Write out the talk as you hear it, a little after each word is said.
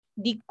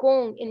di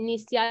kong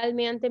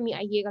inicialmente mi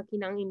ayega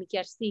kinang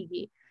imikyar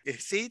sige.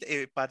 Sei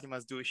parte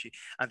mais dushi.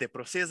 Ante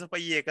processo para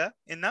chegar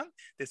e não,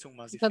 é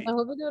mais difícil.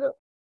 Tataho biduro.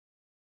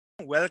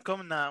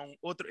 Welcome na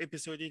outro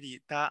episódio de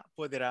Tá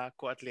Poderá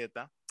com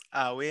Atleta.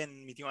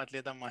 Awen meeting um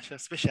atleta mais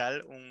especial,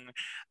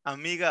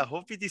 amiga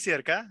Hopi de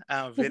cerca,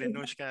 a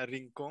Verenushka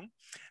Rincon,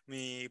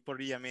 me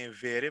podia me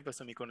ver,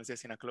 para me conhecer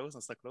assim na close,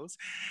 nossa close.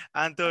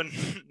 Então,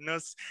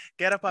 nós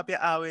quero papel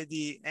awe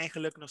de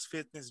eigenlijk nos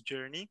fitness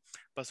journey,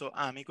 passou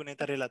a mim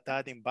conectar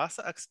relatado em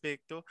basta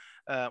aspecto,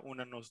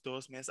 nos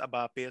 2 meses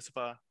a peso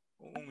para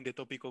de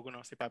tópico que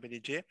nós se papo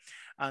de.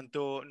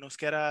 Então, nós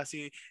quero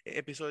assim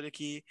episódio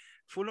aqui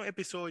full um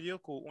episódio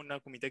com uma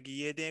comida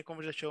guia de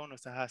conversação,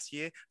 nós está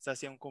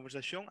uma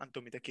conversação,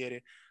 então me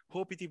quer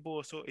hopiti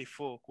boso e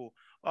foco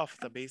of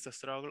the base the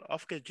struggle,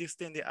 of que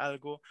existem de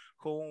algo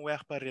com um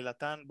weg para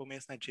relatar, bom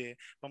mês na je,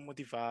 para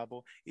motivar,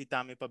 e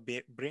também para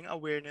bring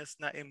awareness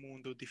na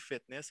mundo de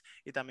fitness,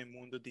 e também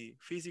mundo de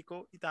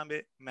físico, e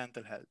também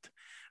mental health,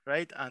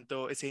 right?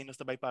 Então, esse aí nós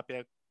também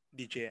papel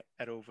DJ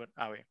over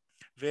awe.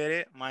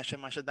 Vere,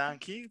 masha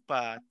danki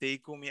pa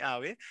take mi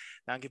awe.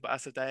 Danki pa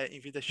aceitar a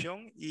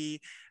invitação e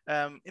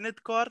in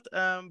het kort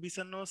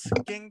bisa nos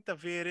quem ta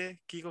vere,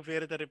 kiko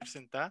vere ta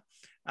representar.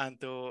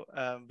 Anto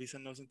bisa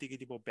nos um tiki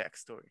tipo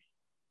backstory.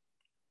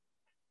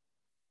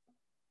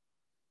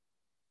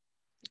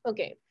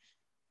 Okay.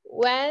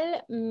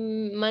 Well,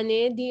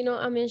 mane dino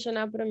a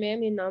mencionar para mim,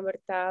 meu nome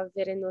está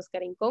Verenos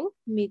Carincon,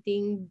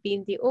 meeting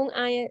 21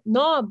 anos,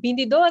 no,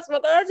 22,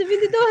 mataram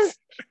 22,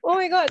 oh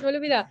my God, me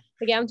olvidar,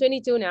 porque I'm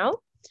 22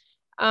 now.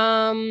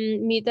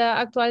 Mita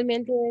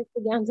actualmente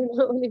estudiante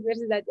na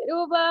Universidade de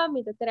Aruba,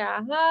 mita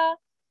trabaja,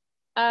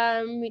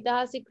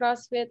 mita hace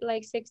CrossFit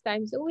like 6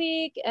 times a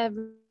week,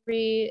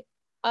 every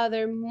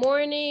other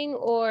morning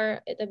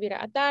or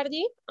itabira at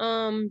tarde.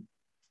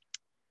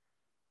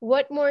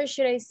 What more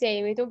should I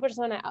say? With one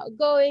persona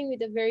outgoing,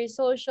 with a very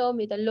social,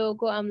 with a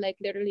loco, I'm like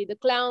literally the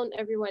clown.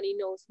 Everybody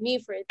knows me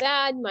for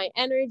that, my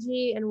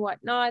energy and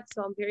whatnot.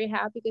 So I'm very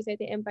happy because of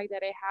the impact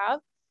that I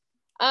have.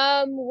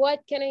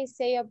 What can I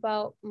say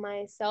about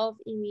myself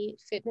in my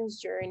fitness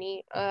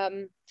journey?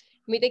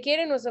 Mita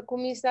kere no sa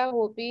kumisa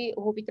hopi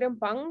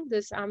trampang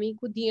des ami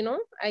kudino,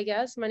 I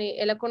guess. Mani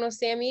ela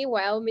conoce mi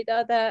while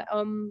mita ta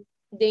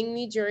ding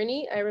mi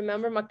journey. I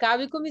remember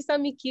makabi kumisa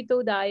mi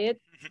keto diet.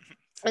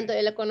 Então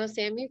ela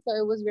conheceu me, so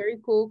it was very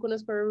cool.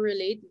 Conosco para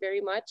relate very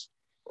much.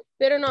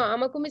 Pero no,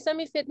 ama começar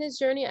my fitness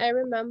journey. I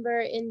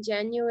remember in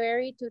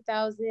January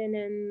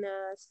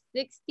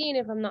 2016,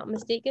 if I'm not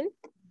mistaken,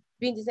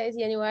 26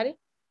 January,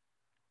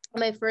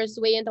 my first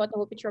weigh-in thought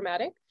hope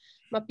traumatic.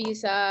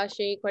 Mapisa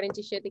siya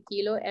 47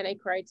 kilo and I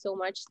cried so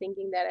much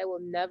thinking that I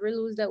will never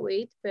lose that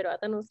weight. Pero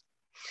atanos.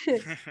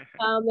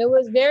 It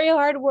was very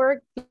hard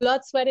work,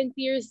 blood, sweat, and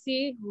tears.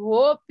 See,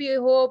 hopi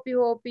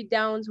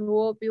downs,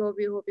 hopi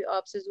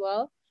ups as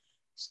well.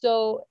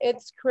 So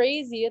it's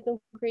crazy. It's a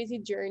crazy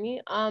journey.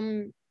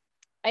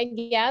 I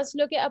guess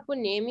look at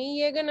aponemi.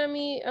 You're gonna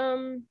me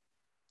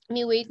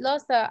weight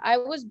loss. I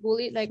was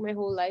bullied like my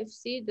whole life.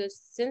 See, this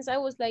since I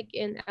was like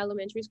in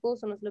elementary school.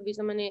 So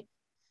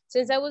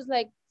since I was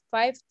like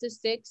 5 to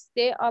 6,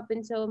 stay up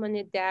until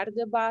my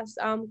derde bas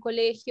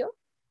colegio.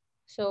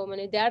 So,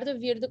 mijn derde,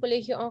 vierde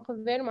collegio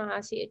ongeveer, maar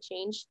hasi it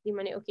changed. Die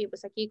mane, okay,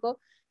 basta kiko,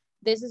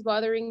 this is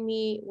bothering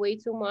me way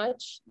too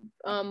much.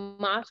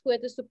 Maas ko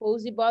ito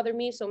supposed to bother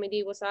me, so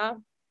midi was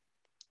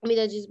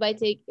mida just by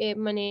take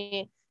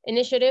mane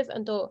initiative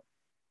to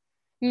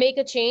make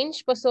a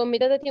change. But so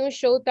mida that yung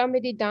show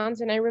tamidi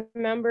dance, and I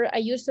remember I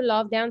used to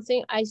love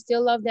dancing. I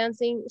still love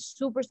dancing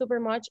super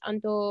much.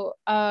 Until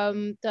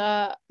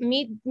the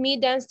me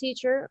dance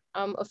teacher,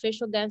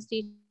 official dance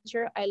teacher,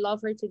 I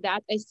love her to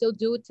that. I still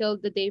do till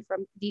the day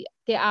from the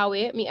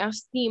awe mi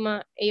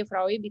estima e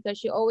fraui because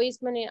she always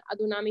mane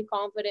adunami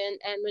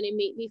confident and when it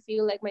made me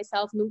feel like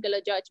myself nunca la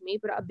judge me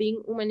pero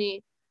abing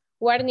umane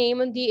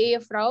warnemen di e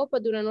frau pa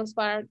nos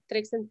para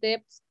tricks and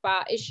tips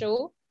pa e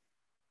show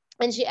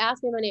and she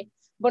asked me mane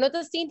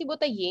bonota sinti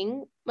bota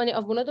ying mane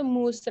of bonota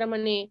mustra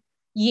mane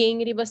ying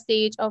riba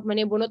stage of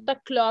mane bonota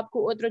club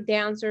ko otro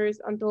dancers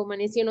anto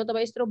mane sino ta ba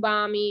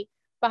estrobami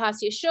pa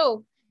hasi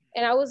show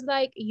and I was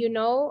like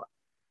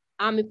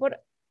I'm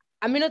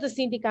not a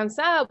sinti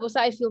cansada, but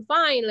I feel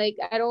fine. Like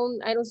I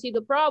don't see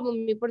the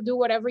problem. Me por do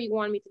whatever you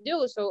want me to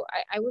do. So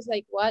I was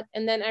like, what?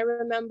 And then I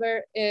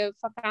remember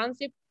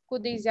vakantie ko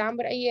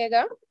December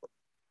ayega.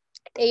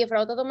 E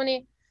vrouw dat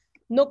mane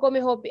no come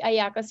hope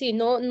ayaka si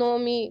no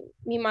mi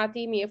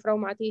mati mi vrouw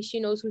mati she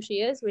knows who she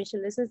is when she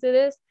listens to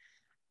this.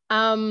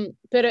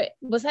 Pero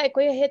basta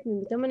ko hit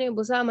me. Tamane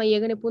basta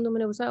mayega ne punto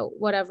mane basta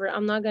whatever.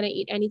 I'm not gonna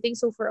eat anything.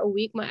 So for a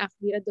week, my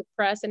after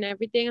depressed and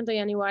everything. Anto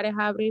January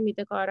habre mi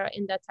kara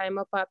in that time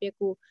of papia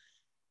ko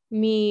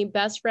mi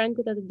best friend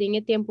ko tata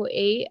dinge tempo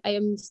a. I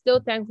am still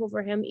thankful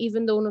for him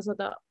even though no sa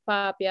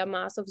papia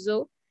mas of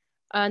zo.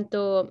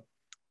 Anto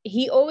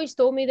he always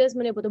told me this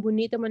mane bota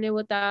bonita mane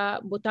bota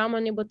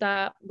mane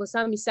bota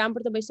basta mi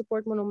sempre by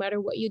support mo no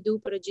matter what you do.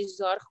 Pero just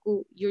zorg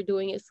ko you're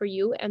doing it for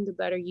you and the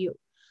better you.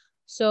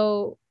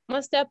 So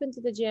Must step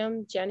into the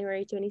gym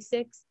January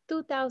 26,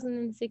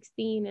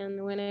 2016.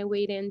 And when I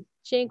weighed in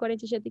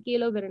 147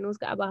 kilo, veremos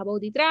ka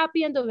abahabaw di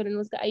trapi, and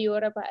veremos ka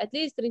ayora pa at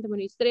least 30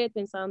 minutes straight,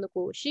 pensando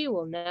ko, she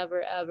will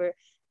never, ever,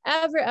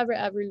 ever, ever,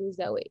 ever lose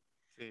that weight.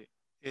 Sí.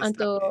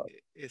 Anto,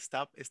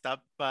 Stop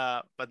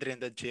pa drin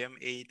da gym,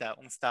 ita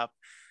un stop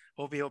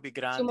hopi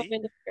grande.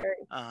 sumamente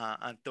scary.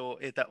 Anto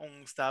ita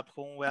un stop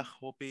kung wek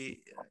hopi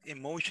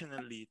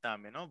emotionally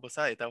tame, no?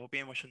 Bosa ita hopi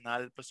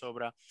emotional pa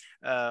sobra.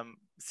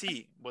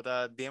 Si,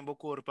 bota dembo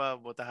kurpa,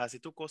 bota hasi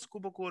tu kos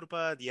kubo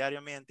kurpa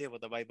diariamente,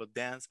 bota vai bo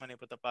dance mani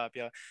bota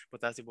papia,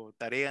 bota si bo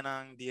tarea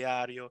ng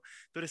diario.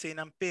 Tudo say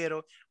nang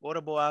pero ora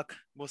boak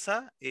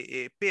bosa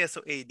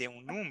peso de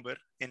un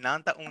number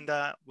enanta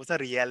unda bosa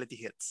reality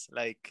hits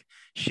like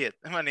shit.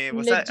 Mani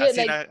bosa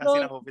Legit, like,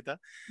 asina hopita.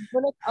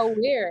 you're not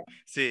aware.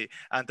 Sí,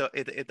 anto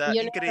ita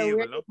You're not aware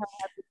increíble, of no? how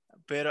happy.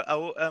 Pero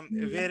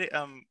very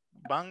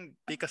bang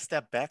take a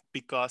step back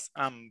because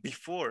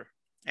before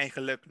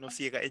eigenlijk nos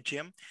llega al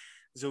gym,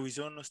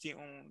 sowieso nos tiene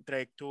un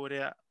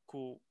trayectoria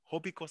ku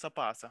hobby cosa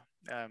pasa.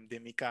 De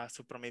mi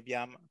caso, prome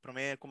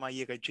como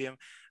llega al gym,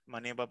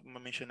 maneba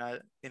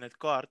mencionar in het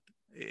kort,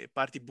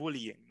 parte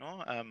bullying,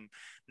 no?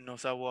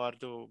 Nos ha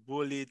waard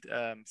bullied,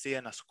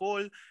 sea na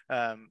school,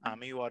 a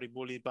mí wari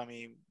bullied pa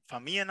mi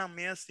familia na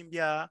mes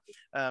timbia,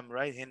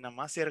 right? Hen na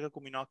mas cerca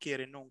como no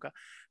quiere nunca.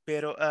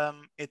 Pero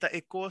esta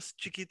ecos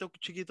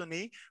chiquito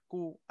ni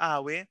ku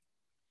awe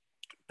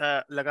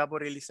lagabo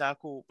realizar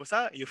ku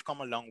posa you've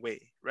come a long way,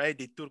 right?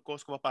 Die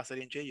turcos ko pasa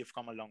din you've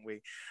come a long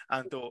way.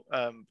 Anto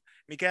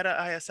mi kera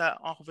ay sa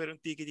ongeveer een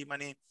tiki die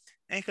mani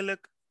eigenlijk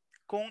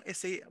kung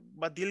ese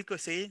badil ko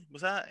say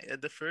posa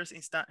the first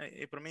instant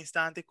primer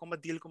instante kung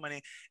badil ko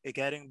mani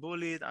getting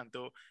bullied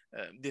anto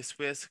this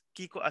was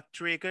kiko a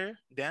trigger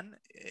then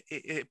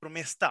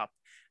primer stop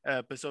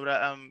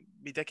sobra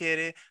bita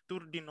kere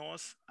tur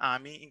dinos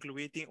ami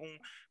incluiti un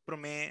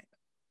prome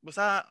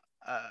basta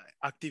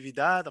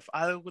actividad of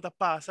algo que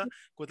pasa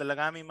que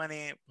talaga mi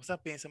mane basta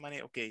pensa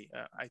mane okay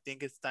I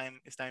think it's time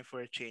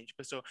for a change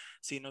pero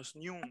si nos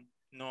new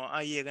no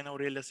llega na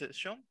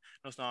realización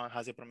nos no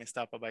hace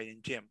promesa pa by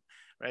in gym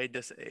right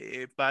das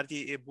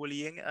parte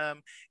bullying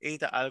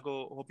ita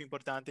algo hope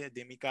importante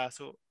de mi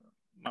caso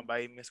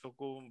mabay mesco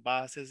com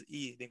bases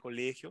e de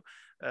colegio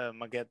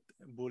maget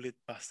bullied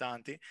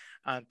bastante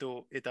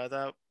anto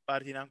itata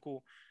parte nan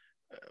ko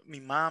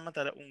mi mama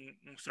tada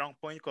strong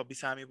point ko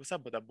bisami po sa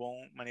bota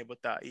bom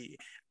manibota e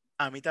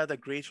a mitad da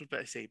grateful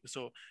pa say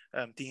so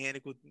tingin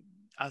ko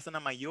asa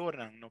na mayor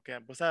nang no kaya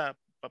bosa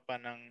papa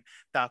ng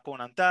tako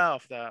ng ta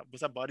of the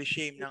bosa body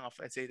shame nang of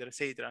etc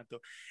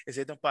anto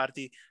esa itong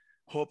party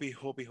hobby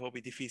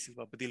difícil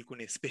pa padil ko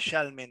ni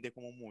especialmente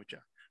como mucha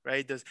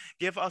right just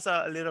give us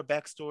a little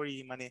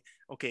backstory mane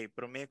okay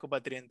prome ko ba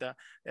 30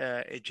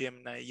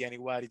 gym na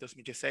January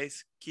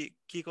 2016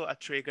 kiko a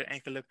trigger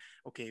enkele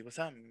okay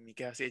basta mi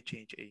kasi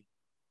change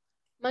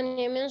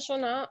Mani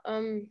mensiona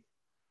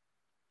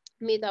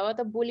me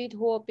tawata bullied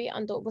hopi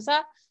anto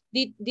basta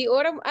the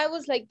ora I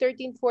was like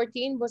 13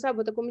 14 basta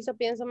bota kumisa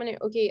pensa mane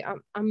okay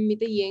I'm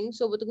mita yeng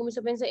so bota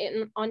kumisa pensa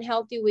in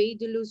unhealthy way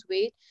to lose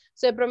weight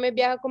so pro me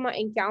biya ko ma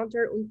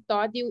encounter un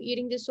thought yung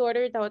eating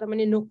disorder tawata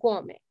mane no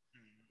come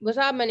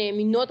basta mane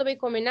mi no tabi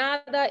come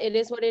nada it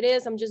is what it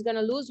is I'm just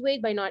gonna lose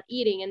weight by not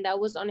eating and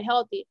that was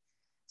unhealthy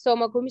so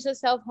ma kumisa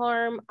self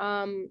harm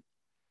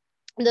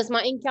does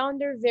my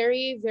encounter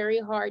very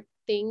very hard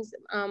things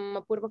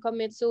mapuro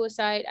commit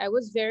suicide I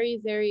was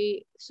very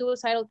very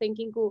suicidal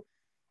thinking ko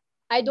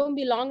I don't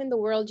belong in the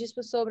world just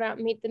for sobra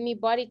me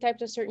body typed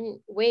a certain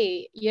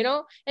way you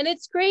know and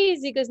it's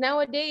crazy because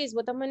nowadays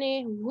what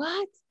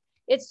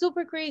it's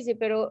super crazy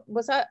pero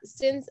basta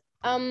since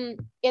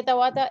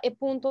etawata e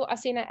punto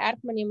asina ark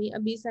mani mi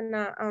abisa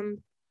na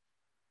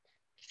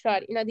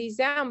sorry na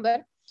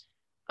December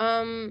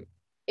um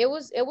it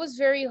was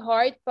very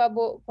hard pa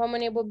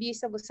manebo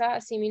bisa busa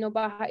asimino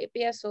baha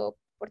ipeso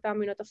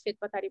portamino to fit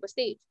patari ba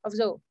stage of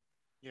zo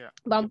yeah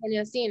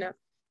bampanya sina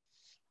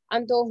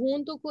anto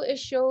junto ko e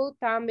show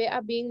tambe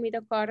abing mida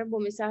kara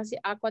bumisa si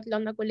akwat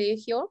lang na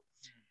kolegyo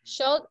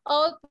shout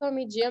out pa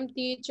mi gym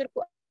teacher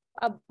ko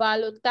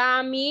abalo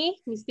tami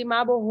mi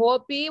estimabo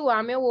hopi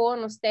wame wo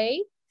no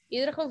stay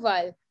ieder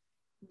geval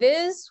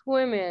this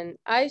woman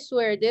I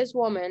swear this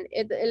woman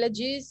it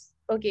legis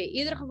okay,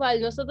 ieder geval,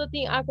 nosotros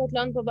ting akwat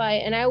lang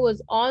babae, and I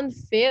was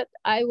unfit.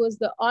 I was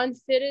the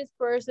unfittest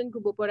person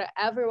who would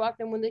ever walk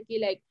the mundo aqui.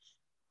 Like,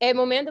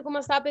 momento como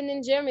estava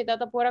in gym, e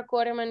tata pora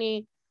corre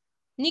mani,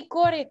 ni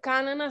corre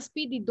kana na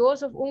speed di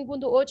 2 of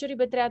 1.8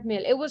 ribe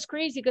treadmill. It was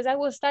crazy because I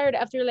was tired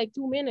after like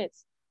 2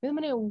 minutes.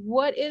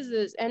 What is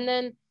this? And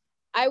then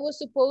I was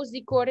supposed to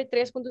corre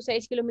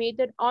 3.6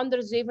 kilometer under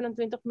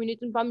 27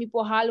 minuten pa mi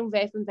po halong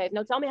 5.5.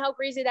 Now tell me how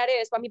crazy that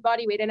is pa mi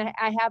body weight and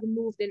I haven't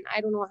moved in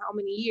I don't know how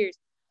many years.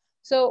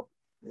 So,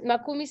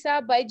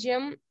 nakumisa by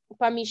gym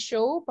pa mi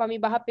show, pa mi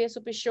baha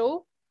peso pe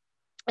show.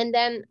 And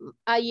then,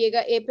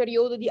 llega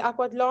periodo di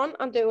aquathlon.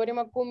 Anteriore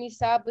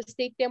magkumisa,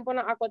 state tempo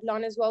na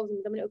aquathlon as well.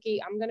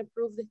 Okay, I'm gonna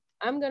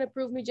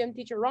prove my gym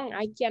teacher wrong.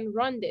 I can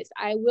run this.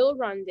 I will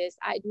run this.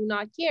 I do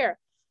not care.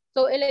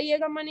 So,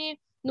 llega mani,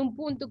 num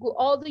punto que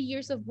all the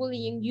years of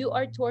bullying, you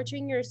are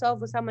torturing yourself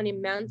basta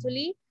man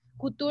mentally,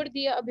 kutur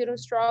dia a bit of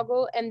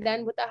struggle, and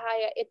then with the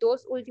haya,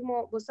 itos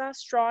ultimo, basta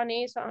strong,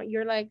 so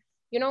you're like,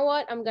 you know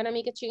what, I'm gonna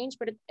make a change,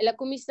 but ela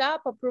kumisa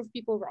pa prove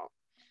people wrong.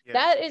 Yeah.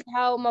 That is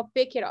how ma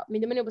pick it up.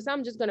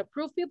 I'm just gonna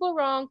prove people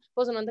wrong.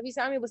 Poso não tabi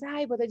sa amin, basta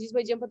ay, but I just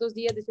by jump those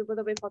dias, this people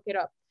by fuck it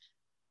up.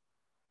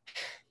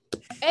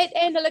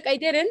 And look, I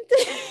didn't.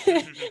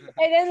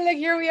 And then look,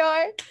 here we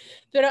are.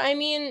 But I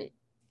mean,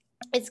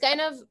 it's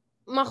kind of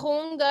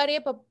mahong gari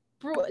pa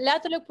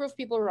letterlijk prove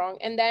people wrong,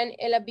 and then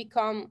it'll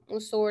become a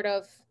sort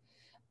of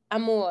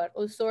amor,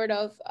 or sort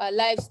of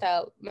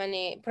lifestyle.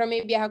 Mane, pero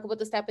maybe ako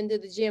to step into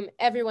the gym,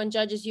 everyone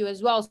judges you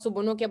as well. So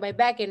bono kaya by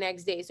back the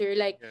next day. So you're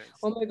like, Yes.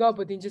 oh my god,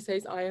 but then just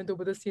says I am to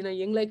but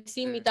sinaying. Like,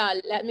 see me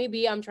let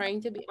maybe I'm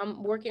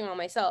working on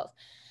myself.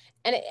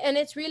 And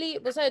it's really,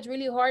 besides, it's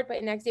really hard,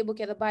 but next day book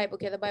the Bible,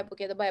 book the Bible, book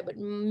the Bible. But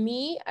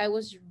me, I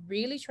was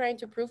really trying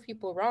to prove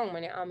people wrong.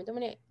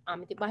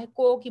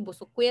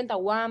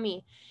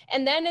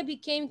 And then it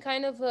became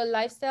kind of a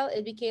lifestyle.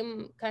 It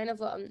became kind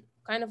of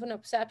an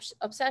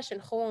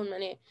obsession.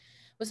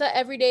 Basta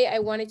every day I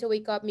wanted to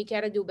wake up, me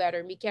quero do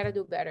better, me quero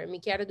do better, me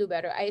quero do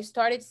better. I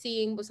started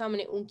seeing basta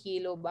man 1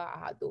 kilo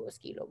baja, 2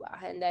 kilo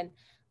baja, and then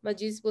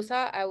majis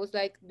basta I was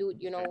like,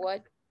 dude, you know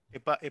what? E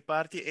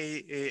parte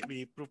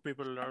e prove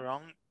people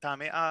wrong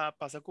também a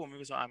passa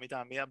comigo so ami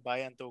também a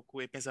bayan to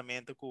ku e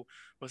pensamento ku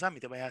você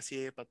ami também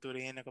assim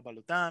paturena com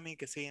balutami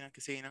que sei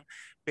não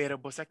pero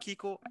você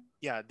Kiko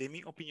yeah de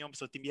minha opinião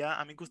so tibia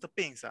a mim gusta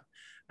pensa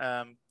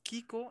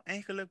Kiko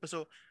eigenlijk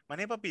so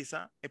mané pa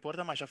pisa e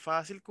porta mais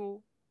fácil ku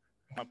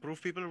ma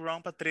prove people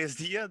wrong para 3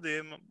 dias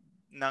de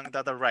nang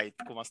data right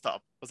como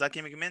stop você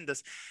aqui me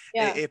mendes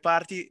e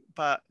parte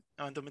pa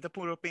então me tá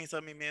puro pensa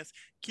a mim mesmo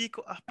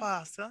Kiko a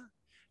passa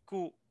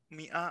ku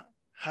mi a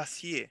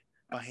hasie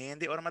pa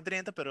gente ora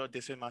madrenta pero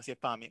depois mais é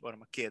para mim ora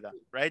me queda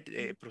right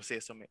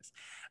processo mesmo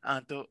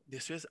então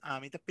depois a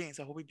mim tá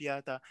pensa hobby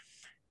biata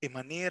e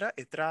maneira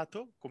e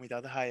trato como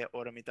tá haya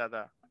ora me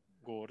tá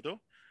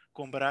gordo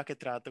comparar que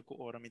trato com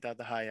ora me tá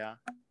haya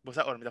você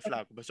ora me tá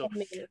flaco so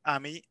a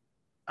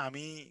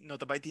mim não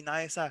tá vai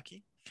tinar essa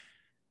aqui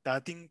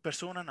dating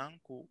persona nang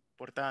ku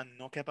porta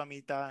no que para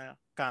mim tá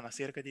cana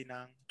cerca de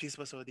nang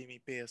chispa so de mi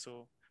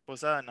peso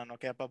posa na no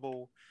que para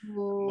bo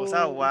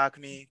bosa wak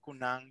mi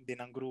kunang din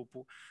ang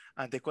grupo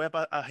ante ko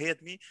pa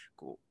ahead mi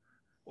ku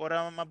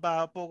ora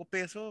mabaha pouco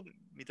peso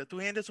mi ta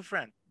tu gente su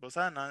friend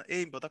bosa na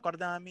bota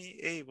acordami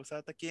bosa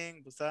ta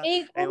quem bosa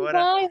Hey, ora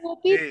combine,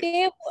 repeat sí,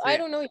 them. I sí.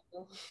 don't know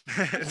you.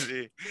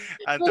 Sí.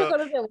 Pero Anto,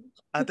 conocemos.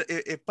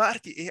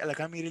 parte ala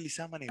kami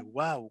realizar mane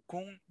wow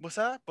kung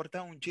bosa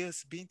porta un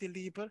 10 20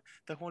 libras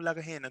ta kung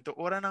laga hen anto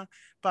ora na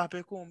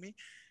pape kumi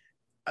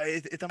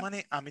ita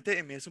mane amite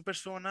é mesmo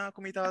persona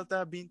como ita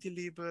alta 20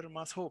 liber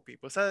mas hopi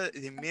posa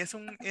é mesmo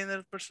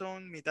inner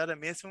person mita é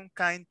mesmo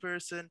kind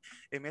person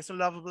é mesmo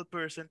lovable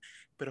person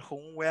pero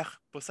com weg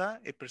posa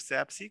é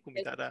perceptie como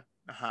ita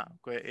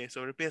é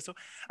sobrepeso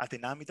até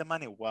na mita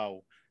mane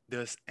wow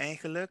dus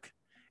eigenlijk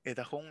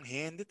ita com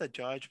gente ta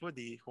judge po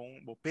di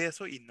com bo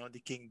peso e não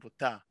de quem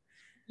botar.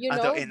 You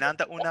Então, know,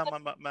 enanta una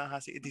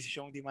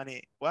decisão de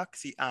mane wak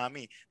si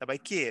ami tabay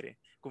quiere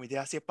comité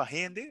hace para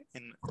gente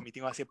en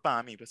comité hace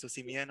para mí pero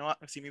si mi no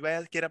si mi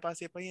vaya quiera para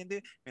hacer para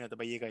gente mira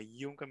tabay llega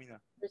yung camino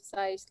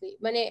precisely.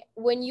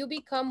 When you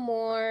become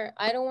more,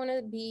 I don't want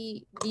to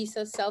be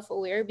so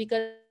self-aware,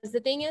 because the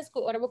thing is,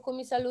 kung oraba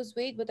kumisa lose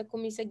weight, but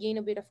kumisa gain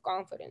a bit of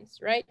confidence,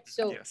 right?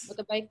 So, yes but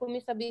the bike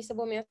kumisa bisa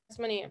bumias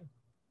mani.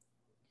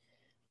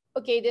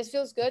 Okay, this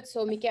feels good,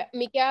 so me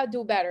quer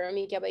do better,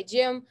 me quer by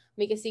gym,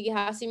 me quer seguir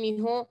hasi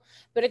miho.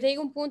 But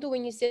tem punto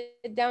when you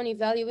sit down,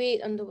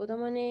 evaluate, ando bota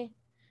mane,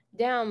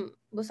 damn,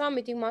 bosa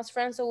me think mas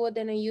friends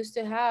than I used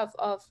to have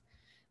of,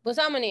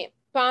 bosa mane,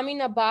 pa mi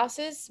na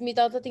bases, me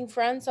tata ting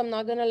friends, I'm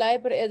not gonna lie,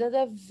 but it is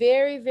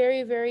very,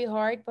 very, very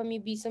hard pa mi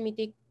bisa me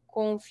take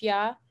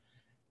confiar,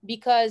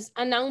 because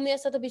anang me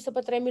sa tabi sa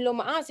patremilo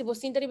si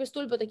bosin tari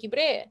bestul pa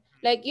takibre.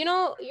 Like, you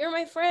know, you're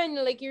my friend,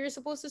 like you're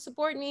supposed to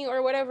support me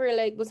or whatever.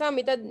 Like, basta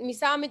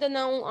misa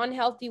na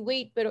unhealthy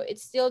weight, pero it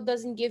still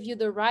doesn't give you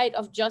the right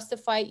of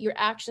justify your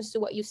actions to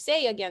what you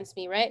say against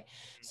me, right?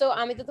 So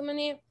amita to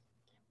mani,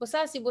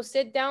 basta si bo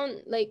sit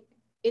down, like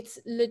it's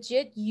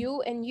legit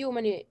you and you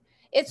mani.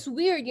 It's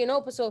weird, you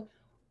know, so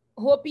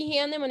hopi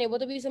hiyan mani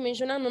boto bisa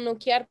mencionar no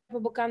quiero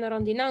provocar na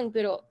rondinang,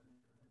 pero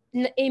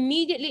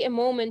immediately a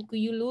moment could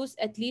you lose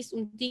at least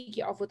un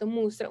tiki of what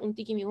mustra un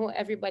tiki miho,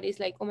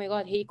 everybody's like, oh my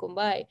god, hey,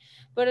 kumbay.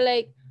 But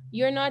like,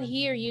 you're not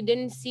here, you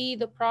didn't see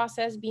the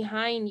process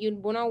behind you.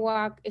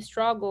 Bonawak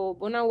struggle,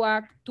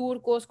 bonawak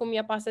turcos como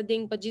ya pasa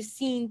ding pa just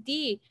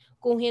sinti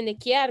kung hindi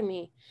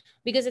me,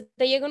 because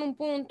te llega num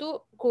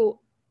ponto que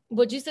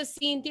bojista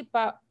sinti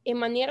pa e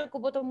maneira que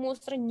bota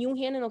mostra nenhum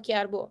hindi no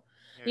querbo.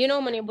 You know,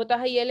 mane bota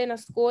hayele na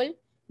school,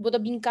 bota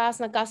binkas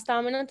na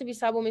kastamina to be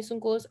sabo mesmo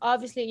coisa.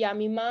 Obviously, yeah,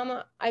 mi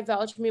mama, I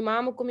vouch, mi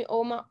mama como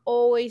oma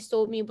always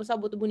told me,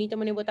 bosa bota bonita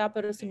mane bota,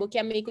 pero se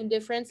bokia make a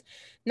difference,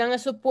 nanga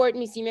support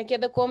me, si me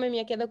queda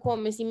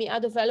come, si me a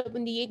develop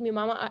in diet, mi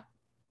mama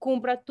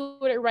compra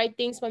tudo right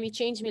things para me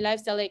change my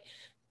lifestyle, like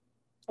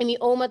E mi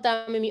oma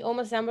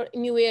sempre,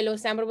 mi abuelo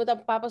sempre bota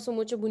papa so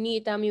mucho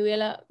bonita, mi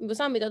abuela,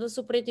 mi tata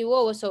so pretty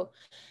wow. So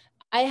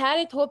I had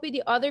it hope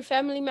the other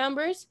family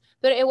members,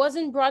 but it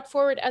wasn't brought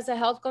forward as a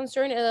health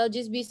concern. It'll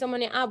just be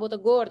someone bota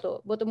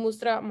gordo, bota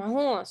mustra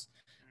mahons.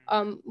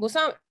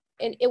 Bosam,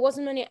 and it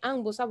wasn't many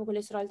bosa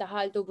cholesterol ta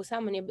alto,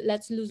 bosa mani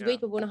let's lose Yeah. weight,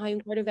 but bona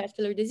hayong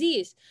cardiovascular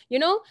disease. You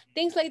know,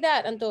 things like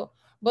that. Anto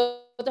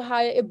bota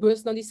haya e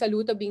bus na di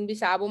saluta bing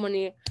bisabo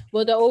mani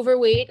bota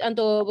overweight.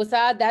 Anto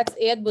bosa that's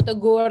it. Bota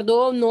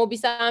gordo no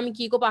bisami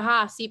kiko pa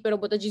hasi, pero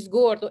bota just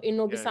gordo. E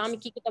no Yes. bisami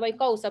kiko tabay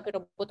causa,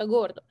 pero bota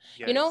gordo.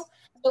 You know. Yes.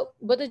 So,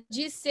 but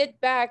just sit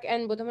back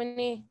and but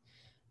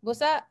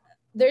bosa,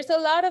 there's a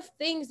lot of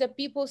things that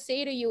people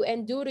say to you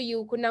and do to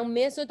you kunang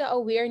meso ta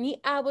aware ni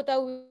abot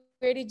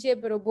aware di je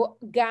pero bo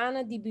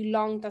gana di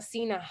belong ta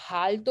sina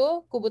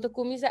halto ku bota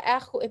kumisa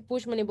echt e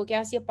push mane bo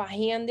kasi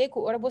pahende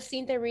ku ora bo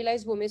sinta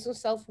realize bo meso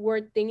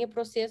self-worth thing e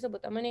processo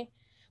but amane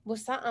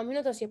bosa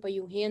amino ta pa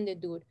yung hende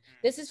dude.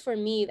 This is for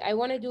me. I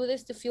want to do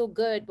this to feel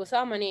good.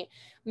 Bosa mane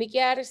me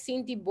quer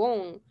sinti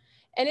bom.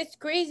 And it's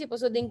crazy,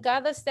 so in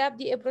cada step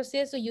di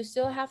processo, you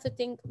still have to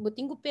think,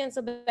 botin ko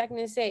pensa back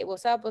na say,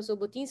 wasa po, so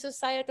botin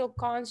societal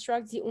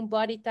constructs di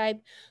body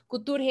type,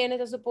 kultur hena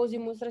ta supposed di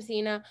mustra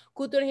sina,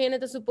 kultur hena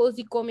ta supposed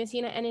di come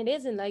sina, and it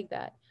isn't like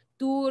that.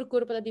 Tur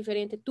corpo ta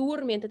differente,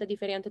 tur mente ta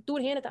differente, tur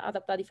hena ta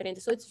adapta differente.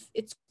 So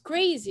it's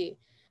crazy.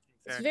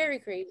 It's Exactly. very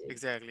crazy.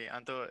 Exactly.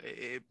 Anto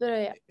Pero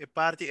yeah. e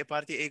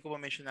parte e como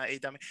mencionar e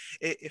também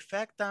e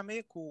fact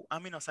também ku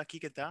ami nos aqui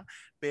que tá,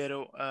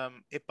 pero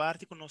e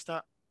parte ku nos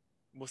tá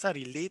você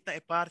relate na e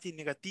parte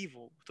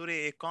negativo, tudo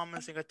e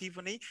comments negativo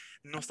nem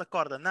não está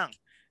corda não.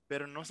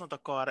 Pero nós não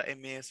agora é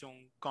mesmo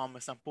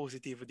comments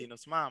positivo de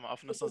nos mama,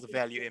 of nós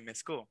value é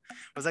mesmo.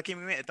 Mas aqui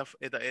mesmo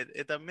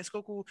é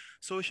mesmo com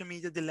social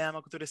media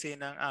dilema que tu sei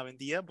na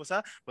dia,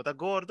 você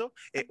gordo,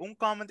 é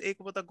comment é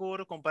que bota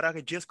gordo, comparar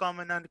que 10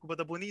 comment na que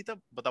bota bonita,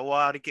 bota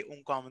war que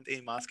comment é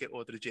mais que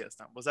outro 10,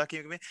 tá? Mas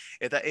aqui mesmo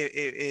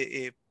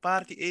é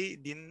parte é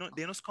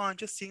de nos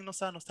conscious sim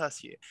nós está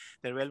assim.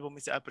 Terwijl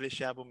vamos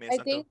apreciar o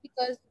mesmo.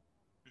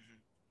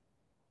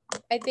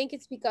 I think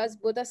it's because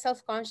both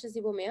self-conscious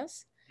di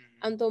mes.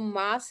 Anto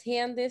mas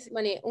handes,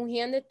 mane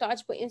hand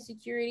touch po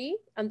insecurity,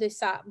 anto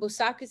bo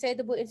saco say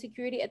bo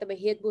insecurity at ba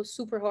hit bo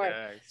super hard.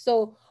 Yes.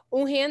 So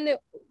hand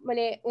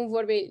mane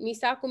vorbe mi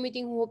sa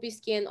committing hope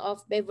skin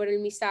of beverly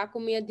mi sa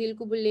mi adil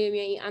ko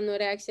bulimia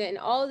anorexia and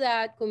all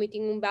that,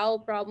 committing bowel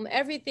problem,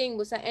 everything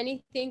bosa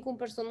anything kung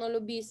personal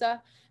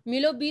lobisa,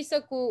 milo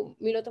bisa ko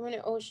milo tamane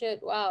oh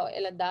shit, wow,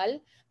 ela dal.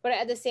 But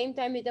at the same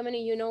time,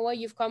 you know what,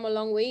 you've come a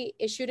long way.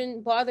 It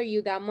shouldn't bother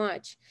you that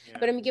much. Yeah.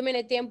 Pero may kami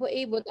na tempo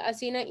but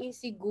asina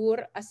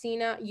insecure,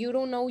 asina you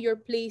don't know your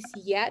place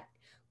yet.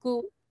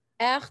 Ku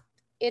echt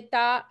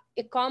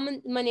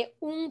common mane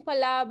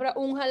palabra,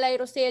 halay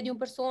rosea de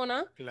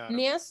persona. Claro.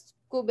 Mes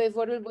ku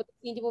bijvoorbeeld but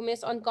hindi po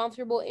mes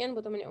uncomfortable in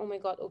but oh my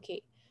god,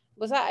 okay.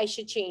 Basta I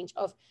should change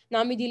of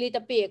nami delete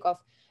a pick of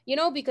you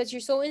know because you're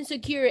so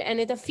insecure and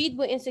it a feed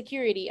with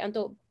insecurity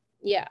until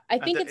yeah, I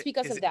think it's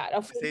because of that.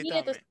 Of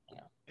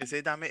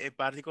ese dame e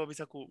parte ko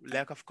bisa ku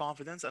lack of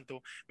confidence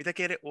anto mita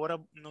kere ora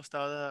no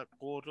está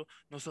gordo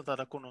no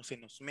está conocer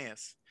nos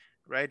mes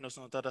right no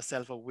está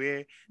self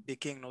aware de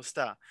quem no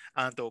está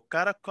anto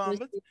cada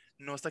comment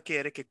no está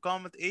quere que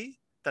comment e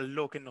tal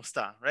lo que no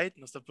está right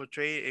no está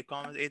portray e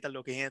comment e tal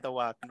lo que gente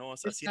wa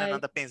nos assim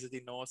nada pensa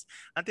de nós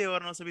ante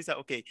ora no bisa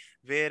okay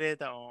vere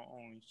ta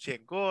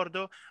check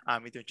gordo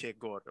ami un check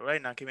gordo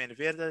right na que men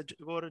verde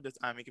gordo das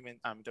ami que men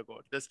ami ta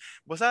gordo das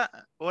bosa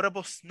ora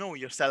bos know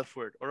your self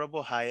worth ora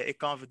bo high e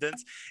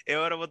confidence e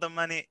ora bo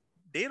tamani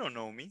they don't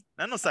know me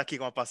não sabe aqui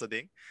como passa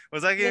ding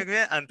mas aqui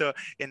anto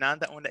e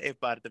nada onda e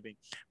parte bem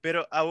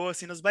pero awo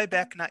se nos vai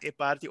back na e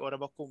parte ora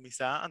ba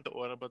começar anto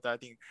ora ba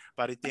tating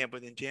para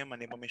tempo de gym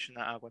mane ba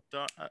mencionar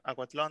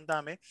aquatlon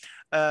dame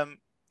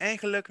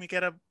eigenlijk me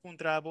quero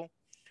trabo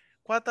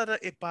qual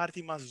é a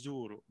parte mais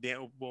duro de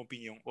uma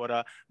opinião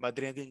ora ba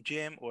trein in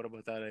gym ora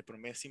ba tar por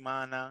mês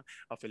semana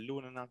of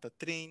luna na ta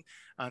train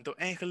anto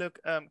eigenlijk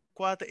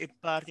qual é a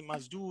parte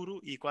mais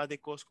duro e qual é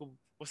cosco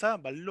você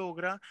vai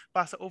lograr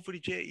passa over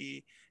dia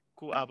e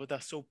que abota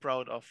so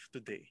proud of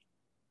today.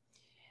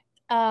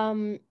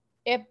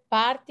 É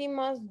parte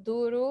mais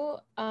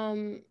duro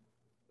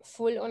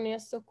full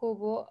honesto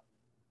kubo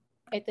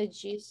é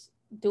just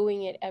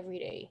doing it every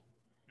day.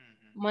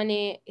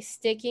 Money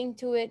sticking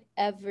to it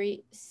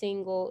every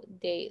single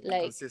day.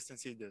 Like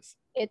consistency this.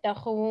 It a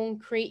gewoon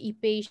create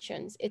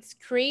patience. It's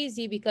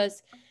crazy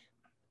because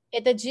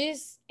it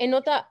just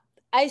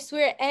I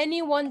swear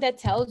anyone that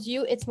tells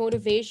you it's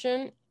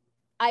motivation,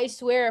 I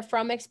swear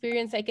from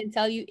experience I can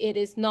tell you it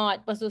is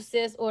not. Paso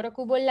sis ora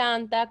ko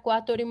bolanta,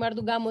 4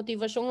 marduga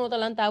motivasyon no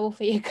talanta bo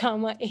fe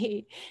kama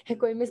e.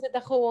 Ko imis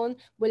na gewoon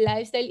bo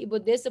lifestyle ibo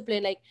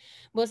discipline like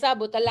bosa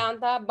bo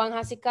talanta bang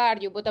hasi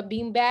cardio, bota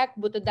beam back,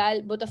 bota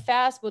dal, bota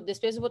fast, bota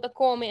después bota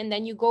come and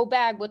then you go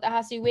back, bota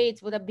hasi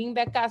weights, bota beam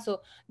back kaso.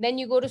 Then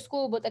you go to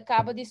school, bota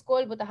acaba de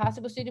school, bota hasi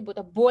bo studio,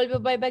 bota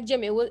volve by back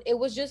gym. It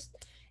was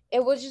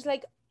just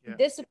like Yeah.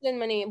 discipline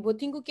mani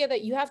botingo que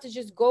that you have to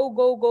just go.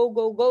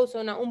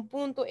 So na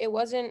punto it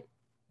wasn't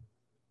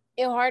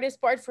the hardest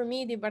part for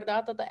me, de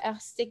verdad,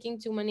 that sticking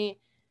to mani.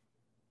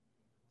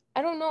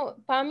 I don't know.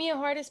 Para mim, a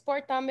hardest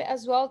part também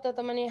as well, that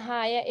mani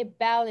haya a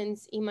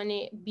balance e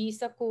mani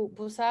bisa ku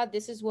busa,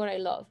 this is what I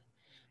love.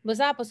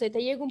 Busa, pues te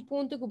llega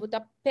ponto que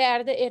buta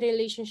perde a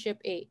relationship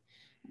e.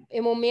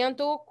 E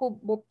momento que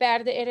bu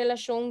perde a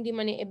relação de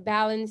mani a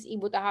balance e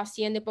buta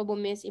haciendo pa bu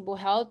miss e bu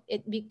health,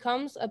 it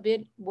becomes a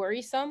bit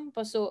worrisome,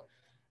 paso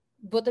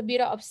buta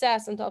bira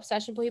obsessed, então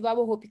obsession po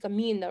hibabu hopi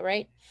caminda,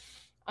 right?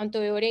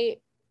 Então eu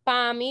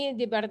para mim,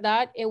 de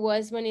verdade, it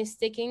was when it's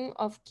sticking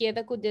of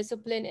queda com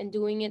discipline and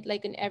doing it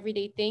like an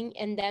everyday thing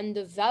and then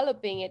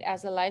developing it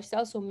as a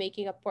lifestyle, so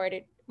making it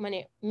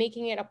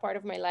a part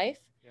of my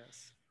life.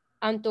 Yes.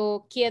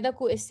 Anto queda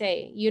com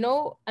esse, you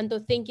know, anto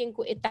thinking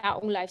ko ita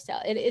un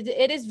lifestyle.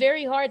 It is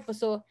very hard,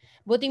 so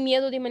buting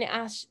miedo di mani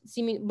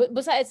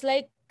but it's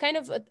like kind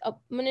of a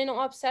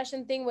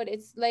obsession thing, but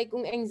it's like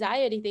an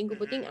anxiety thing.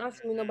 Buting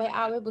mi no bay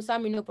awe,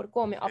 busa mi no por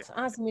come,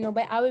 mi no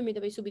bay awe, mi no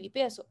bay subir de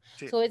peso.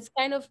 So it's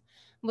kind of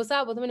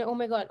busa, but oh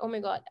my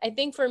god. I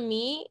think for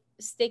me,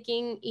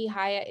 sticking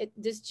ihaya,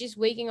 this just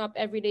waking up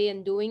every day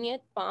and doing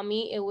it, for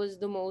me, it was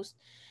the most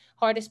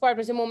hardest part.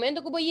 Kasi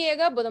momento ko ba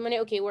llega, but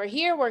okay, we're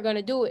here, we're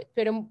gonna do it.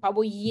 Pero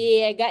pabo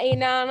llega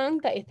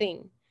inanang ta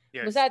thing.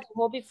 Yes. Basta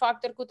hobby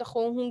factor ko ta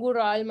kung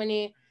hungural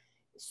mani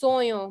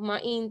sonho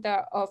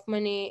mainta of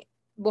mani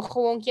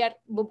bukong kiat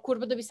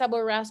kurba to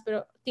bisabo ras,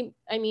 pero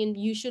I mean,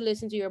 you should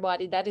listen to your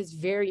body. That is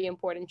very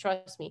important,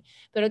 trust me.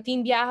 Pero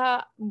tin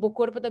biyaha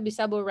bukur pa to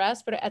bisabo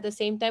ras, pero at the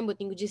same time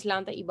buting ko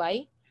gislanta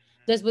ibay.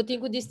 Das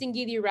buting ko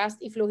distinguir di ras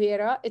y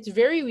flojera. It's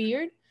very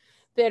weird,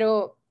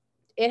 pero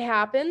it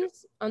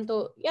happens.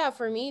 Until yeah,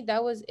 for me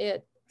that was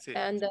it. Sì.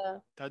 And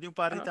Tadi un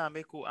party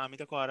também com a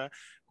mita agora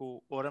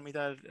com ora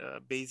mita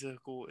base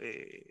com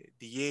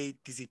diet,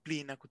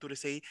 disciplina, cultura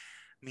sei,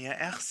 minha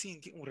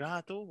senti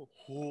rato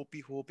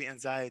hope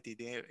anxiety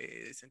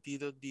de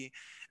sentido de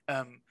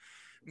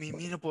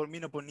mina por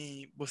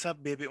ni você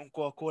bebe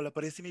Coca-Cola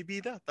parece minha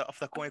vida tá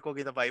afta com eco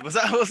que vai você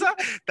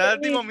tá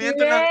de momento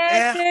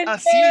não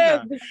assim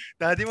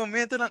tá de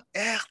momento não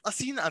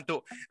assim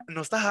então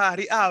não está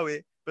hari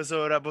awe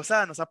pessoa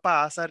bosa não se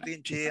passa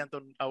rinche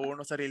então a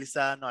uno se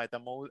realiza não é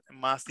tamo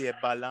mais de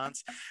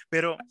balance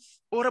pero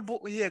ora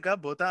chega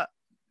bota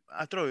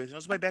atrás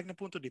nós vai back no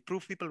ponto de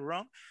prove people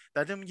wrong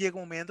daí chega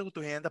um momento que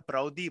tu ainda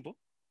proudivo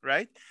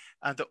right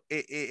então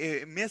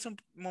mesmo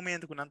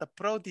momento que não está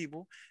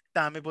proudivo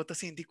também bota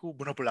sentir que o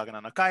bono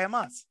pulaga não cai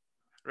mais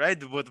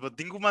right bota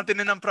tenho que manter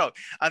não proud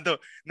então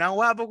não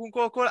wabo com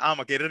Coca-Cola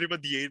mas quero riba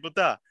diet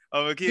bota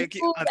então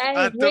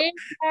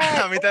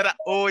a mim tá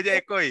olha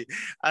é coi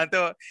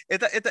então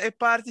esta é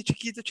parte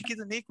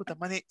chiquito nem que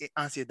também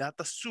a ansiedade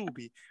tá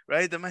sube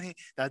right também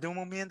tá de um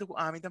momento que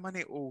a mim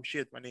também oh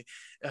shit mane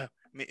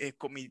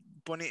me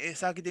pone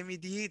essa que de me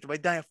diet vai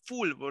dar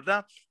full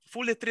verdade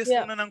full de 3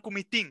 horas não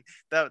comiting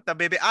tá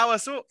bebe água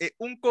só e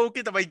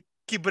coke tá vai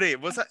quebrei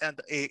você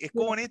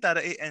com ele tá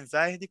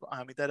anxiety com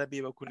a mim tá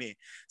beba com ele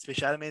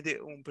especialmente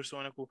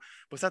pessoa que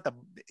você tá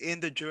in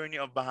the journey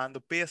of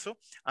bajando peso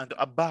então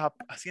abaixo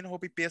assim não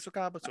peso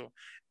acaba so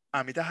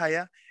a mim tá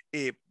haya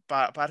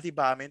parte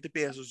baixamente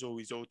peso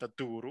so tá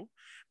duro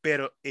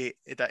pero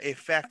tá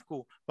efeito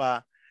que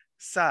para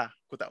sa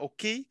que tá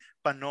ok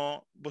para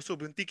não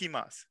subir um tique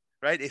mais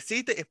right?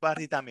 Aceita é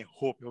parte também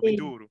hope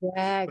duro.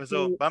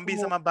 So, bambi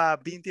sama ba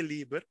 20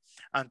 liber,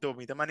 anto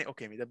mi tamane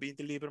okay, mi da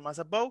 20 liber mas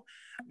abaw,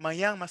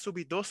 mayang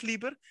masubi 2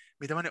 liber,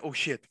 mi tamane oh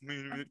shit,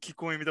 que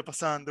coisa me tá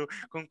passando,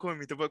 com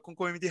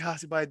coisa me de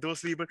hasi by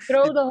 2 liber.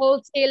 Throw the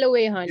whole tail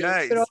away, honey.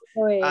 Yes. Throw it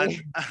away.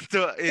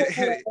 Anto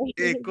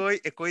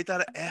coi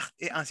tá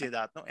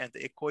ansiedade, não?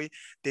 Ente coi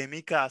de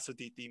mi caso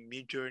de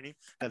mi journey,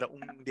 dat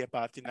dia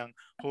parte ng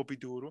hope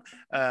duro.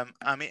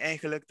 A mim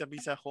eigenlijk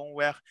tabisa gewoon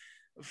weg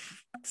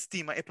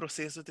estima o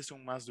processo de um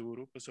mais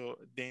duro, so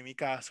de mi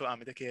caso a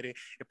mim te querer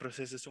o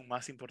processo é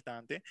mais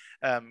importante.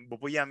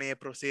 Vou chamar o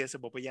processo,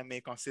 vou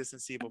chamar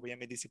consistency, vou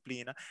chamar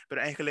disciplina,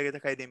 pero eigenlijk te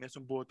cai de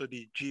mesmo boto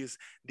de giz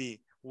de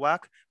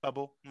wak para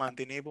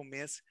manter o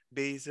mês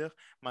bezig,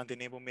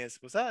 manter o mês,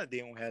 você de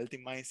healthy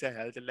mindset,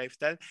 healthy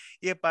lifestyle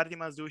e a parte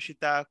mais do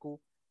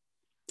chitaco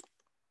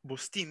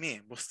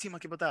bostima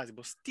que botasse,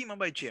 bostima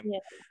by gym.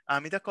 A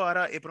mim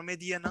agora e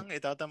promedia não,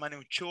 eta também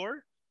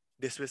chore.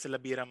 Depois ela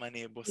vira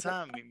mane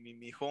bosa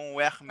mi com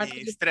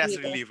mi stress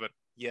reliever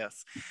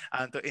yes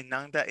então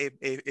enang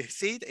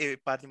seid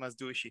parte mais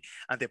dushi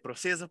ante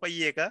processo para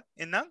chegar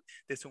enang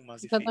tem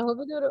mais difícil tá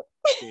hobby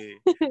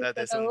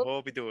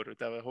duro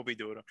tá hobby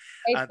duro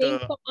I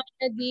think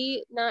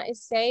di na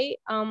essay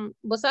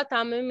bosa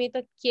tama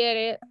mita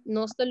quiere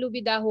nosta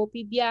lubida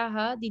hopi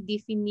viaja de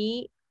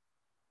definir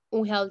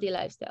healthy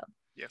lifestyle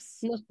yes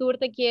nos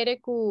turta quiere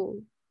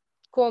ku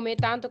come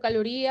tanto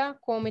caloria,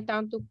 come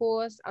tanto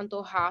coisa,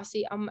 anto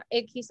hasi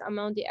X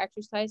amount de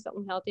exercise,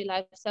 healthy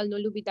lifestyle, no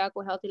lubida ko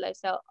healthy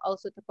lifestyle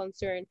also to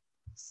concern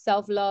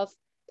self-love,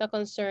 to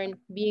concern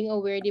being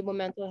aware of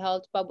mental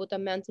health, pabuta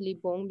mentally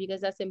bong,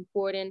 because that's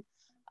important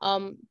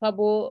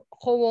Pabo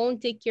gewoon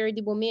take care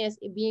di bo mes,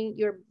 being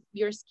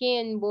your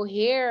skin, bo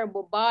hair,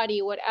 bo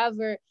body,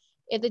 whatever.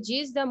 Ito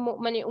just the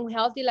mani un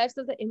healthy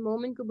lifestyle ta in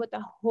moment ko bota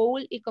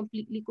whole e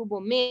completely ko bo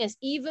mes.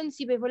 Even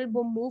si before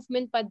bo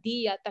movement pa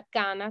dia ta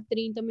kana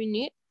 30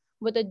 minutes,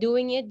 but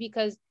doing it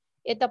because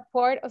it's a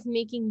part of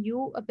making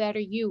you a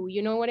better you.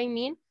 You know what I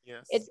mean?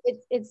 Yes.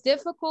 It's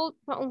difficult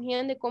pa un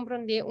gente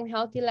comprender un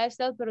healthy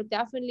lifestyle, pero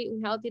definitely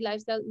un healthy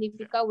lifestyle Yeah.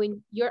 significa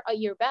when you're at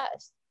your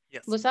best.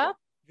 Yes. Bosa?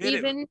 Very,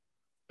 Even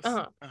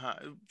ajá,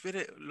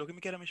 very, lo que me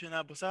quiero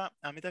mencionar, pues a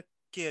mí te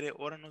quiere,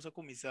 ahora no se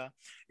comisa,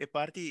 es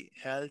parte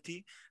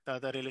healthy,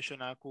 está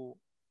relacionada con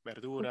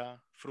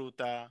verdura,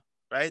 fruta,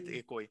 right?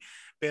 E coi.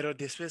 Pero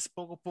después,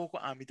 poco a poco,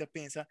 a mí te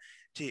piensa,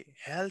 che,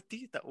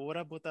 healthy, ta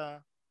ahora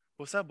bota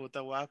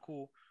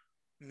waku,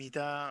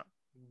 mita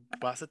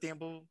passa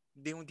tempo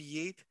de um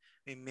diet,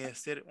 em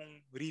mestre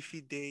um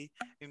refeed day,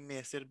 em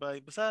mestre by,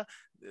 basta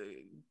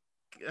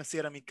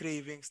ser a mi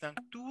cravings ng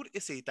tour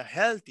ita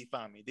healthy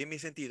fami de mi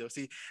sentido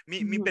si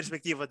mi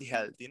perspectiva de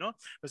healthy no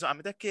pues a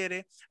mí te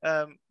quiere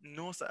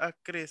nos a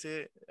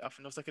crece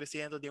nos está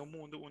creciendo de un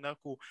mundo una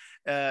ku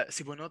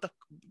si vos no ta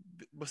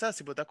basta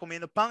si vos está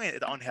comiendo pan é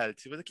unhealthy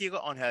si vos quiere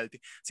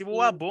unhealthy si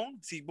vos é bom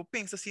si vos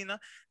pensa assim na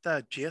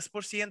tá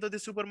 10% de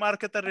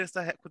supermercado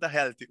resta tá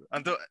healthy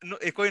então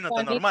é coisa não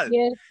tá normal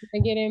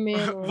quiere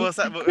menos. vos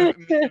a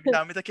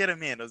mí te quiere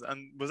menos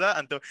vos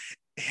então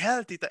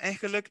healthy tá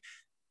eigenlijk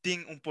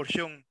tem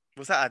porção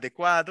você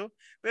adequado,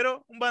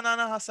 pero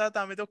banana hasa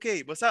também é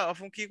ok. Você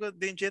of kiko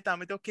dengue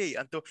também é ok.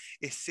 Então,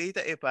 essa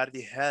é parte de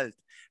health.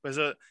 Mas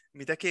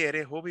me tá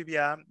querer hobby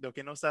bia do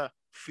que nossa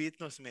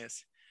fitness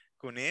mes.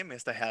 Com ele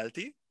está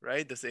healthy,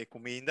 right? Das é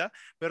comida,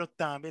 pero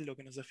também lo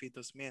que nossa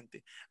fitness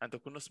mente. Então,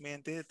 com nos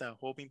mente está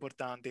hobby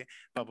importante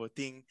para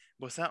botin,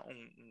 você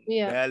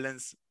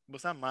balance,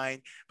 você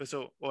mind,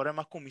 pero ora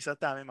ma comisa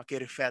também, ma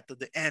querer feta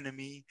the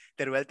enemy,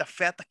 terwijl ta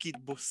feta kit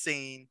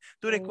bossen,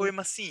 tudo é coisa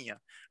massinha,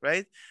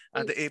 right?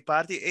 And a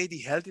parte é de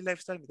healthy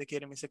lifestyle, me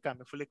querer me secar,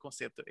 me falei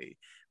conceito aí.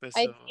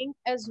 I think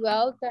as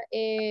well that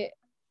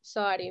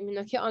sorry, me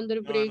não quero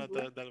underbreak.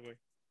 No, dale boy.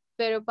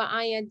 Pero pa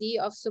añadir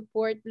of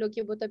support lo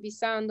que eu tô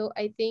avisando,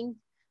 I think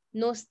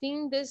nós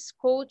tem this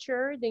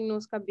culture de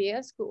nos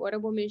cabeça que ora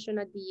vou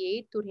mencionar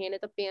diet, tu gente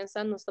tá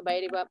pensando nós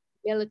trabalha ba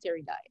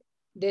military diet.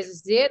 This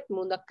is it,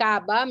 mundo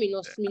acaba, me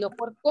não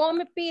por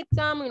comer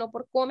pizza, me não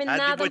por comer nada.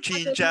 nada.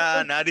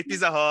 Bochincha, nada de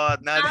Pizza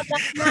Hut, nada.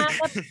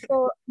 Nada,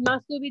 so,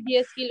 mas subir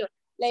 10 kilos.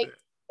 Like,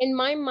 in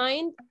my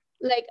mind,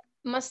 like,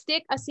 mas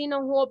stick assim na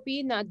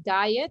hobby na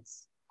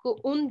diets, ko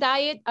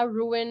diet a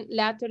ruin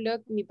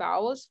letterlijk mi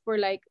bowels for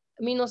like,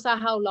 me no sa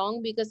how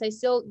long because I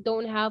still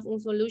don't have a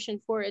solution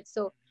for it.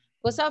 So,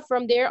 basta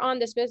from there on,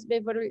 the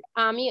specific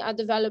ami, I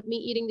developed me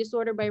eating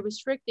disorder by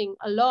restricting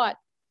a lot.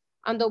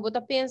 Ando,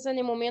 bota pensa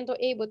no momento,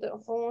 bota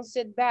gewoon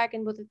sit back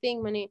and bota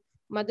think, mane,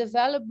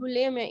 ma-develop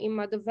bulimia e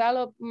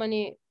ma-develop,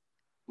 mane,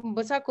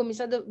 basta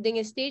começar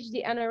de stage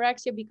de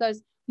anorexia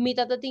because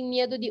mita tating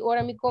medo de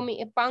ora me come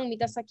e pang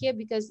mita sakya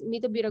because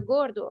mita bira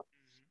gordo.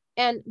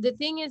 And the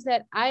thing is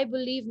that I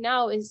believe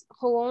now is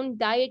gewoon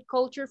diet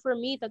culture for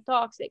me the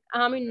toxic.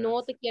 I mean,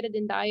 no te quiere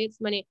din diets,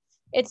 mane.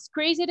 It's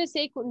crazy to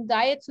say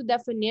diet to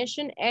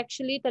definition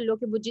actually ta lo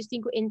que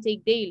budgisting ko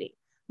intake daily.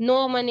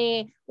 No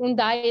mane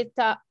diet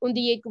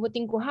ko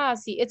boting ko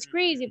hasi. It's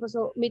crazy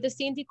so mita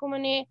sinti ko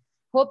mane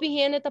hopi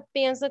hene ta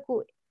pensa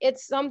ko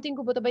it's something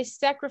ko bota by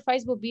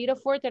sacrifice bo vida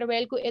for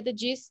terwel ko eta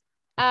gis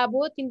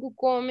abo tingu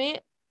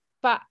come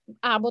pa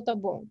abo ta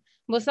bom.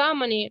 Bosa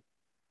mane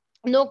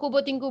no ko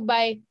boting ko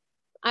by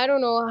I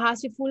don't know,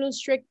 hasi full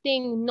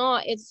restricting. No,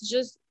 it's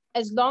just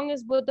as long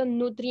as bota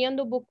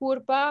nutriendo bo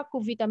corpo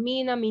com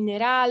vitamina,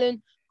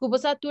 mineralen, ku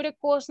basta ture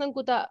kosnan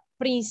ku ta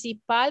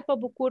principal pa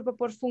bo corpo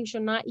por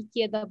funcionar e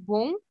queda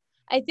bom.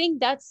 I think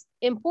that's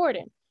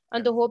important.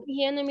 And the hope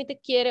here me te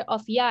quiere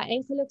of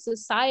eigenlijk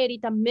society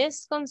ta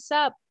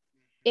misconcept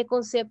e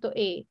concepto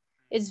e.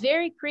 It's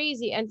very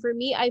crazy and for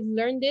me I've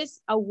learned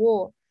this a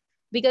war.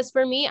 Because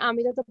for me,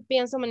 ami to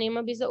pensa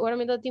manema bisa ora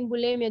mi dating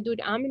bulimia, dude.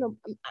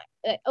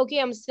 Okay,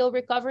 I'm still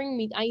recovering.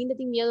 Ainda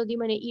tenho medo de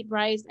mane eat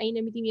rice.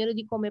 Ainda me tenho medo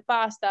de comer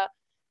pasta.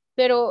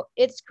 Pero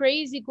it's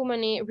crazy como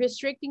mane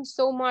restricting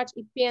so much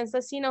e pensa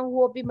assim na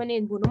hopi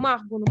mane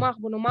bunumach,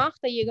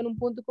 tá chega num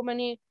ponto como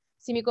mane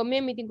se me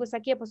comer me tenho que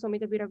saquear para me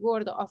virar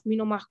gordo. Of me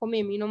não mais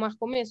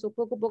comer, so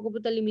pouco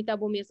buta limitar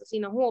bom mês assim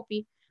na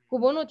hopi,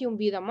 como não tem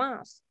vida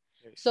mais.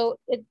 So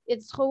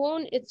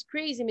it's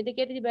crazy. Me te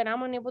quero liberar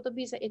mane bota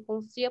bisa e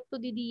concepto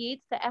de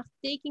dieta tá echt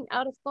taking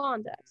out of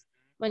context.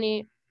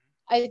 Mane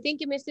I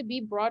think it needs to be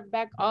brought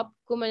back up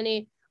como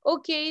mane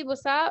okay,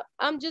 basta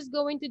I'm just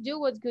going to do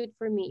what's good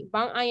for me.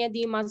 Bang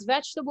ayadi mas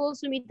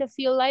vegetables for me to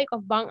feel like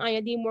of bang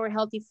ayadi more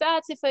healthy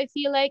fats if I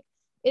feel like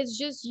it's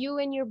just you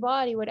and your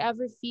body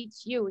whatever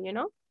feeds you, you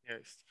know?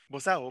 Yes.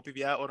 Bosa, hopi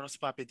biya oras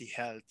papi di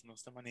health. No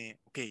sta mani,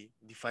 okay,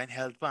 define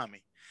health pa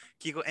mi.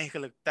 Kiko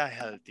eigenlijk ta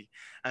healthy.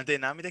 Ante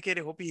nami ta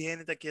kere hopi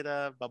hene ta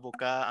kera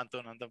baboka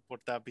anto nanda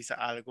porta bisa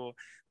algo.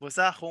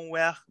 Bosa kung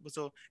weg,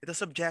 boso it's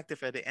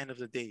subjective at the end of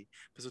the day.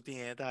 Boso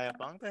tiene ta haya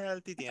pang ta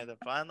healthy, tiene ta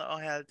pa na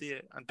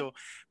healthy. Anto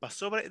pa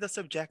sobra it's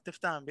subjective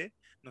tambe.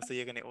 No se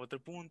llega ni otro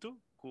punto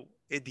ku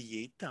e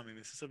diet tambe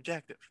is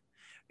subjective.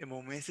 E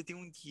momento se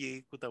tem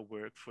diet ku ta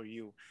work for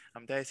you.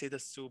 Am ta say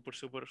that's super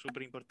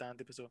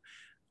importante. Boso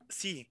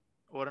sí,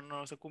 ora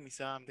no sa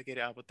kumisa am te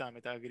kere apo ta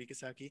meta agri ke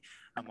saki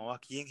ama wa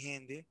kien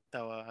hende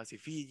tawa hasi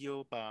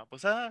video pa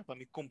posa pa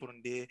mi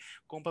comprende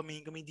com pa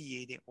mi kami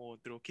die de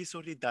outro que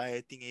sorte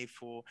dieting e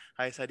fo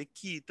hai sa de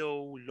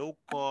keto low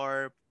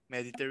carb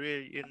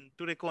Mediterranean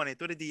tu recone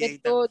tu de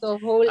dieta Ito, the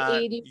whole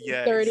 80 to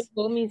 30 yes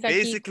ko, minsan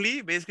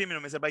keto. basically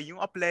mi sa ba yung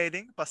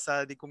uploading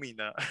pasa de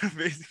comida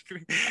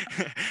basically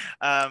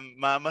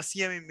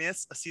masia mi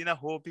mes asina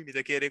hopi mi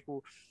te kere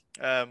ku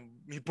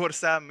mi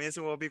porsa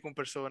mesmo hobby com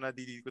persona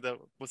di kuda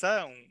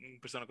posa un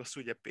persona ko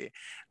suya pe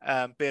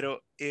pero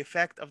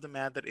effect of the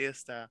matter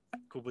is ta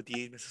kubo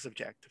di is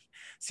subjective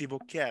si bo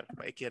quer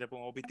pa quer po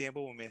hobby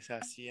tempo mo mesa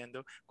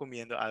haciendo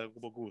comiendo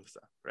algo que gusta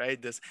right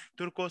das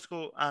turcos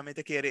ko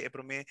te quere e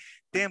pro me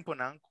tempo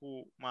nan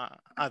ku ma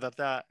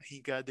adapta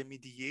hinga de mi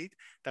diet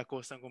ta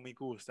cosa ko mi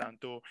gusta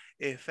anto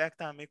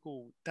effect ame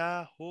ku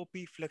ta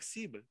hobby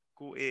flexible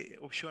ku e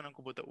option ang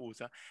kubo ta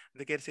usa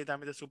de quer ser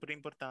também super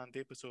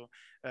importante peso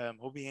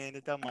obviamente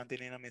está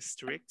manteniéndome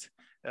strict,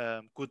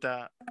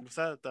 kuta,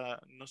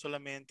 no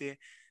solamente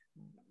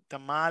está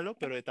malo,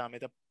 pero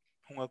también está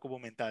un como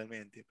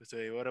mentalmente. Pues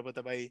ahora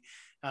para vai,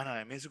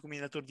 mesmo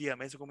comida todo dia,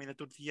 mesmo comida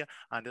todo dia,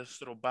 antes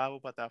trabalho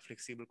para estar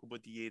flexível com o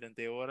dia,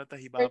 ante hora tá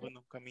ribaba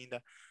no caminho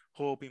da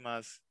roupa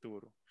mais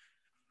duro.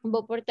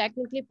 But por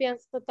technically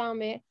pensa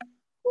também,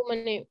 como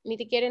me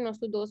te querem nós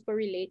dois para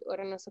relate,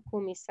 ora nossa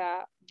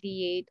comisa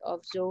diet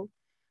of zo.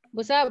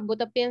 Bosa,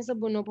 bota pensa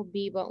bono po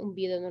biba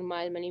vida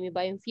normal, mani me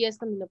vai em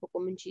fiesta, me não po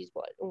comer cheese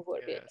ball,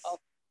 voorbeeld. Yes.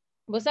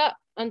 Bosa,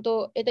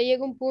 anto, eta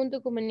llega un punto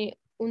como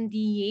un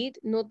diet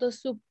no te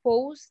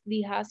suppose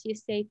di hasi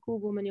stay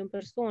kubo mani un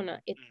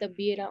persona, eta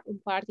bira un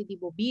parte di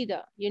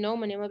bobida, you know,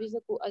 mani ma bisa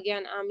ku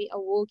again ami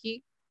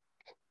awoki,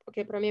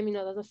 porque para mim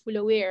não dá full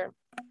aware,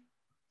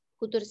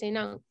 kutur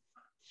senang.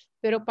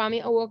 Pero para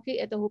mim awoki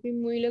eta hopi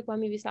moeilijk, para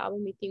mim bisa abo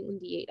meeting un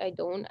diet,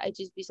 I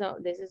just bisa,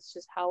 this is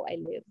just how I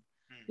live,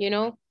 you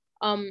know.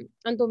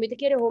 Anto me te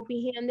quiere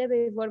hopi hende,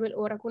 bijvoorbeeld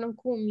ora kunang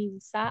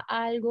cominsa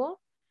algo,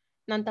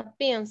 nanta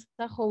pensa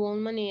gewoon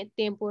mané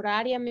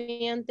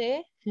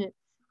temporariamente,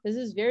 this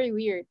is very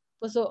weird,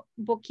 pues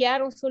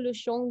bloquear uma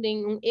solução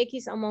de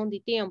X amount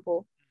de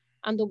tempo,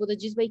 ando boda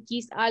just by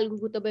quis algo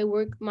que vai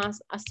work mas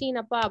assim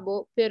na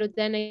pabo, pero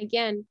then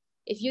again,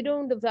 if you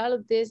don't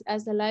develop this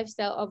as a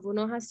lifestyle of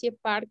no hasia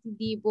parte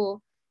de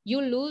bo,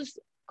 you lose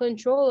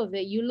control of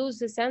it, you lose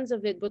the sense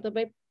of it, bota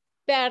vai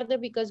perde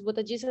because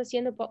bota just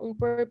haciendo pa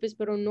purpose,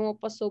 pero no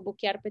passou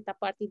bloquear peta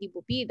parte de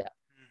bebida.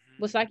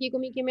 Você aqui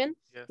comigo, man?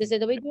 Desde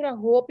daí dura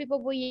hope para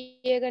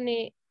chegar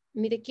ne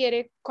me te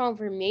querer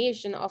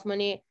confirmation of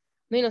mane,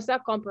 menos a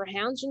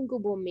comprehension que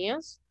bom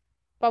mês,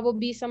 para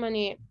bisa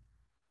mane,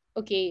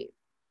 ok,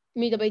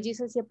 me te vai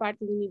dizer se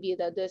parte de minha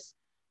vida, dus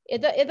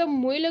é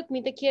moeilijk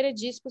me te querer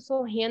dizer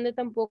pessoa rende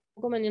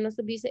tampouco mane não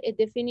sabe se é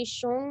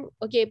definição,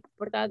 ok,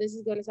 portanto this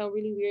is gonna sound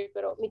really weird,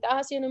 pero me tá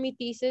fazendo mi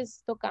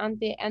thesis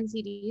tocante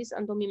NCDs,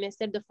 então me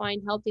mester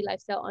define healthy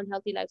lifestyle,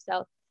 unhealthy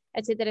lifestyle,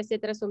 etc.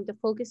 So I'm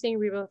focusing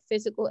on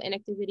physical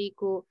inactivity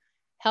ko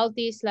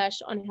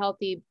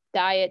healthy/unhealthy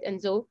diet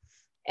and so.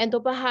 And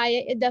to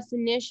pahaya a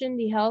definition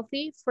de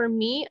healthy, for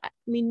me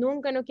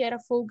nunca no quero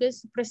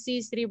focus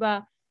precis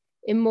riba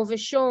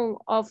emoção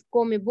of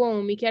come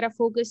bom, me quero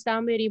focus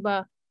também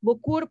riba bo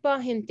corpo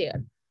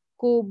inteiro.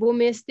 Ku bo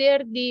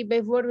mester di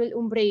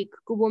bijvoorbeeld break,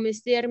 ku bo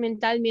mester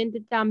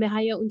mentalmente também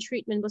haya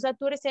treatment. Basta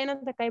tu resena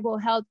ta kay bo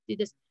healthy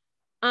des.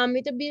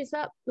 Ito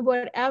bisa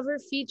whatever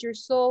feature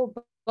soul,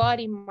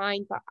 body,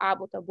 mind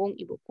paabot abong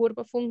ibo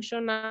kurpa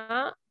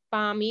functiona,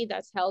 pa me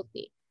that's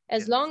healthy.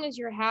 As long as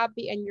you're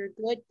happy and you're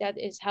good, that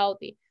is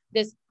healthy.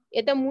 This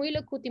ita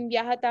moeilijk ko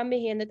timbiyaha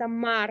también na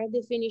mara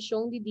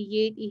definition di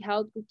diet i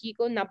health ko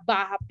kiko na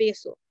baja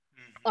peso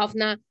of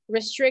na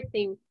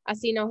restricting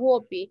assim na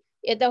hopi.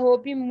 Ita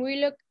hopi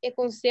moeilijk e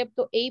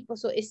concepto e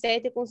paso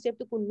ese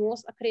concepto ko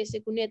nos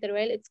acrece ko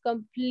well, it's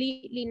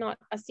completely not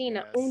assim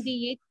na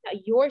diet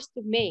yours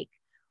to make.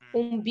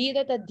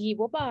 Vida ta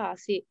dibo pa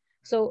si.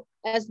 So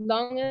as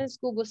long as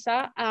kubo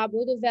sa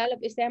abo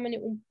develop esse mani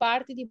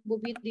parte de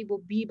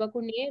bobiba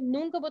kuni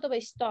nunca bota vai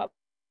stop.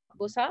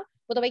 Bosa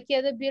bota vai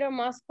queda bira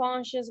mais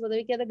conscious, bota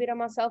vai queda bira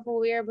mais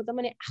self-aware, bota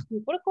mani me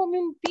por comer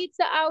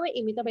pizza awe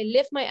e me vai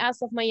lift my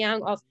ass off my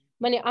young of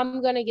mani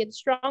I'm gonna get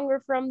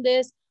stronger from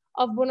this.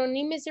 Of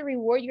bononimis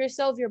reward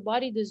yourself, your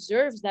body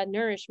deserves that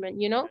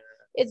nourishment, you know?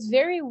 It's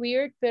very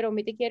weird, pero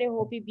me te quiere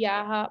hopi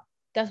viaja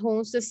that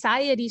whole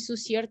society su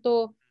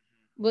cierto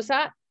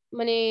bosa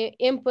mane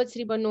inputs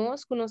riba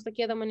nos kuno sta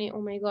queda mane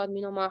oh my god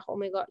oh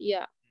my god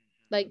yeah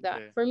like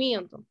that for me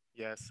anto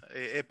Yes.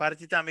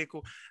 Parte também que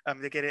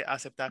de querer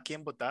aceitar quem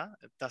botar,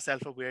 tá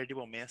self-aware de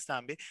momentos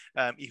também,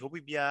 e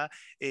hobby bia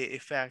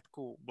effect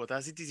que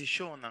botar se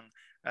decisionam,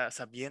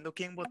 sabendo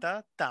quem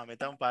botar, também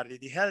tá parte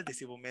de healthy,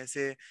 se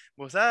você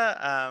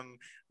botar,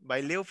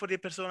 vai ler for de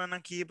pessoa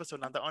aqui, pessoa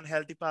não tá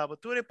unhealthy para,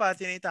 tu é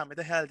parte nem também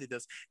tá healthy,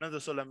 não é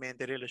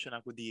solamente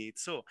relacionado com dieta,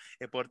 so,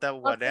 importa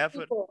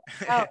whatever,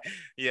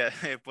 yeah,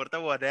 importa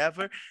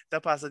whatever, tá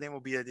passando em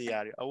meu dia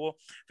diário.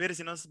 Pero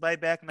se nós vai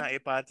back na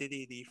parte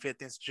de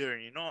fitness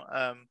journey, no?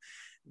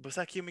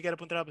 Você aqui me quer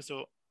apontar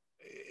pessoa,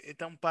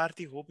 então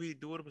parte hobby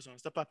duro, pessoa,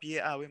 está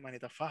papia, we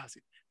maneira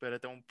fácil, pero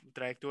então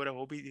trajetória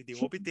hobby de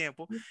hobby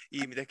tempo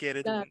e me dá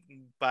querer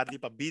parte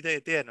para vida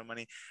eterna,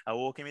 mani,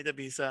 que me dá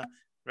bisa,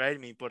 right?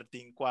 Me por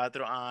tem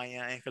 4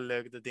 anos, en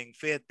geluk dat ding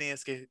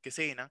fitness que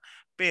sei, não?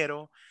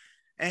 Pero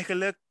en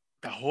geluk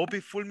tá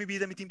hobby full mi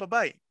vida me tem para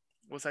bai.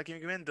 Você aqui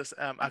me comentas,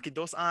 aqui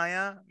 2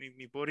 anos,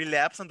 me por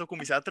relapse, então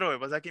comecei a trocar,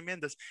 você aqui me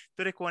comentas,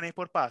 tu recone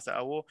por passa,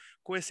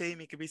 conheci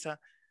me que bisa,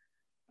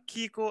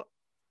 Kiko,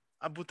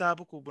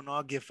 abutabo ko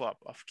bono give up.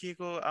 Of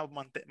Kiko a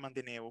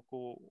manteneu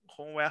ko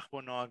homework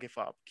bono give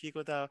up.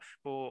 Kiko ta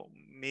po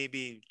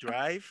maybe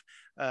drive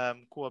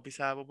ko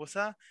abisabo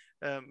bosa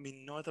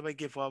min no ta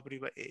give up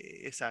riba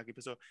esaki.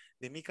 So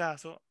de mi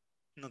caso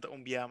não tá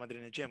bia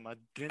madrina gym,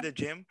 madrina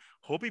gym,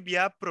 hobi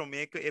bia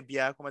promete e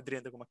bia como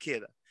madrina como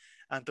queda.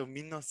 Então,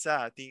 min não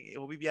sa, tem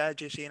hobi bia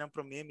je cheia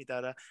promete me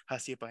dar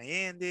hasia para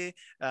ende,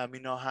 min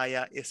não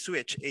haya e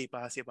switch e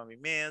para hasia para mim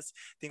mes,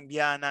 tem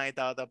bia na e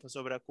tal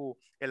sobre ku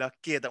ela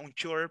queda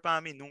chore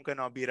para mim, nunca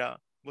não vira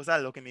você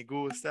lo que me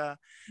gusta.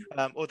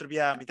 Outro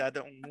dia me dá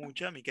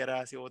mucha, me quer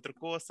hacer outra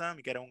coisa,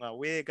 me quer uma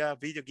wega,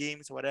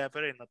 videogames,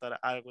 whatever, e não tá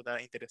algo da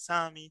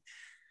interessante.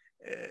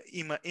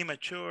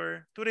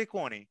 Immature, tudo é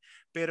cone.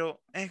 Pero,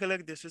 em geral,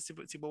 depois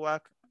se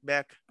boak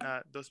back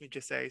na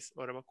 2016,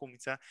 ora vai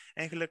começar,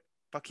 em geral,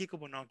 para que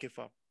como não give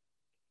up?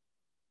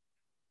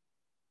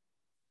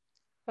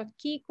 Para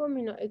que como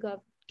não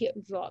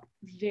give up?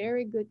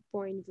 Very good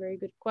point, very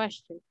good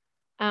question.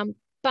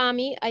 Para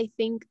mim, I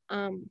think,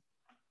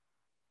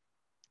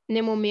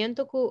 no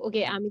momento que,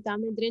 okay, a mim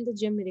também dentro do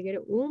gym, me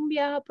diga,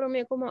 viaje para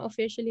mim como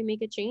officially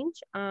make a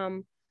change,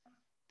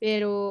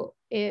 pero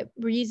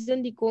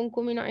reason de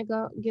como não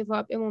give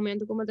up é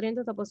momento como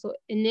dentro tá passou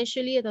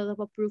initially tá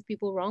para prove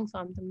people wrong, so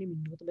I'm também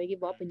não vai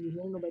give up and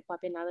you não vai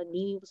papel nada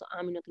nem so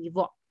a mim não give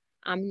up,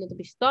 a mim não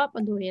vai stop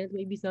and then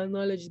vai bisa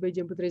knowledge vai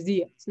jump 3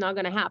 dias, it's not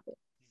gonna happen.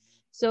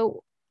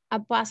 So a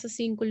passa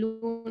 5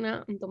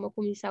 luna então eu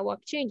começar a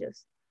walk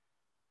changes,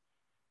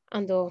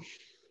 ando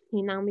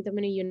e now me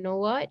também you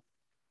know what,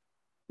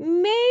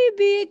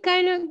 maybe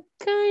kind of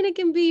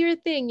can be your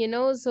thing, you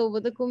know. So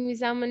but the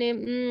kumisa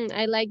mane,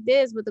 I like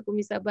this, but the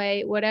kumisa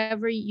by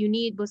whatever you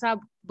need, but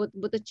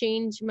the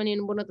change mane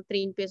no bono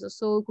train peso.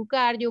 So ku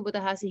cardio, but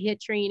has hit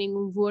training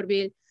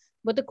voorbeeld.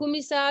 But the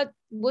kumisa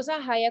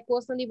bosa haya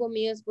costa de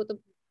bomes, but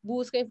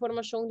busca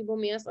informação de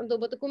bomes, então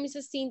but the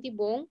kumisa sinti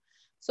bom.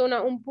 So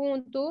na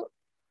ponto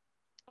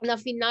na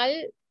final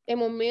é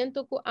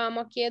momento que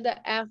ama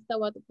queda after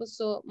what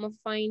pessoa ma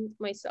find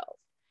myself,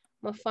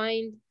 ma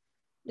find.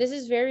 This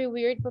is very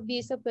weird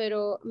pabisa,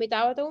 pero me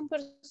tawag akong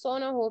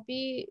persona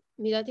hopi,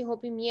 me dati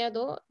hopi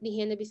miedo di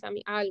gente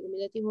bisami algo, me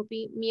dati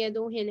hopi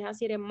miedo gente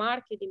hasi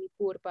remarque de mi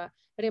curva,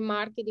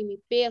 remarque de mi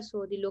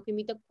peso, de lo que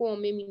me ta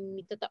come,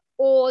 me ta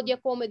odia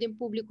come de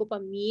público pa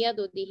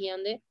miedo de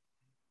gente.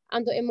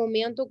 Ando em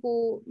momento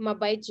que ma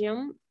vai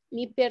gym,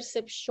 mi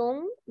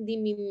percepção de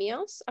mi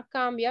mes a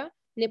cambia,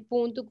 ne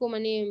ponto que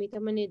me ta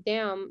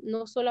damn,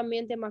 no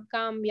solamente ma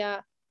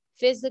cambia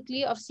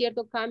physically, of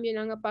cierto cambio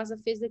não passa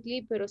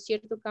physically, pero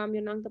cierto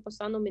cambio não está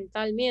passando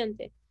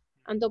mentalmente.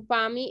 Então,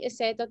 para mim,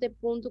 esse é o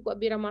ponto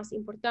que é mais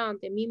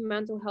importante, mi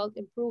mental health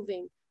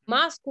improving,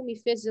 mais que mi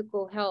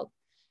physical health.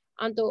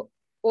 Então,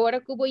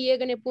 ora que eu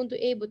chego no ponto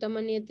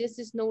this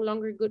is no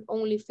longer good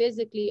only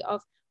physically,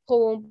 of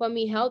gewoon para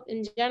mi health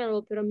in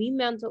general, pero mi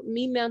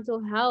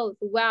mental health,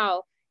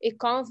 wow, a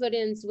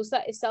confidence,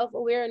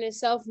 self-awareness,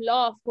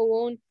 self-love,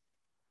 gewoon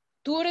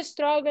tour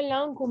struggle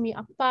lang kung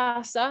a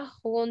pasa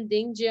kung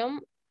ding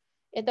gym.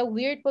 Ito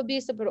weird pa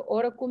bisa, pero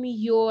ora kung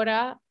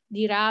yora,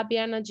 di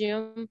rabia na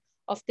gym,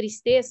 of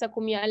tristeza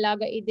kung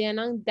alaga ideya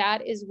ng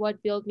that is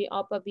what built me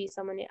up pa bisa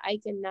man. I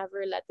can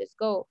never let this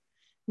go.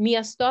 Me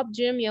a stop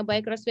gym, me a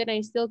bike CrossFit, and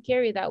I still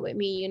carry that with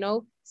me, you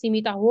know? Si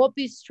me ta hope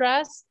is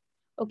stress.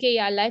 Okay,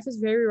 yeah, life is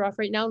very rough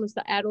right now. Nos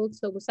adults,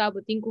 so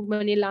sabutin kung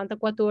Manila, ta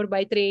 4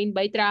 by train,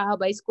 by traha,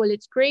 by school.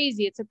 It's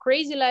crazy. It's a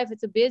crazy life.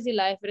 It's a busy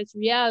life, but it's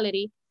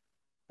reality.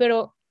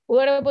 Pero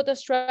ora about the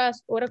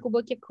stress, ora ko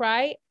ba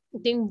cry,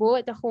 ting bo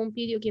at home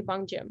video ke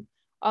bang gym,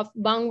 of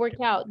bang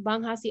workout,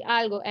 bang hasi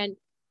algo, and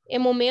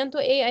in momento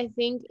I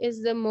think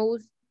is the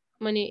most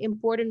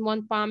important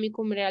one pa mi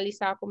kung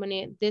realiza ko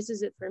this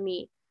is it for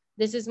me,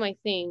 this is my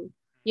thing,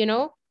 you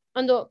know.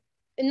 Ando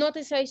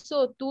notice I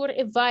saw tour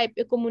e vibe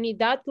e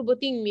comunidad ko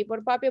boting mi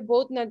por papi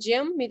boat na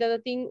gym, mi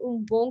dadating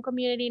bong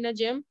community na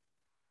gym,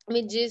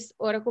 mi just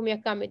ora ko mi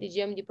akame di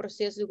gym di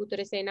processo ko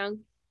ture nang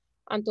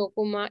Anto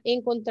como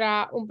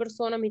encontrar uma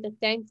pessoa muito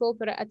thankful,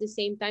 pero at the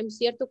same time,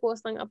 certo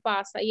coisa a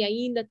passa e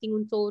ainda tem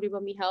story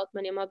para me help,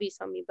 mas não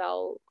bisa me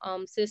bel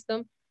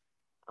system.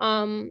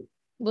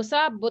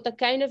 Você bota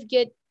kind of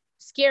get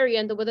scary,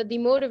 anto bota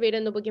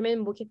demotivated, anto porque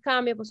mesmo porque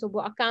cambia, porque bo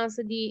a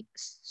cansa de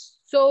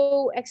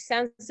so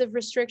extensive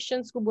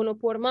restrictions que bono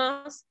por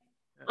mais.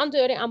 Anto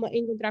eu amo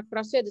encontrar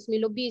procesos, me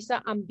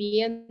lobisa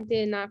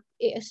ambiente na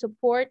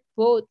support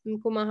both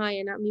como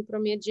haya na mi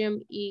primeiro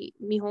gym e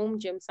mi home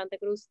gym Santa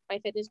Cruz My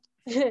Fitness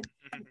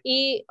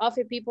e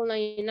offer people na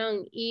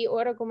inang e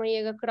ora como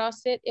llega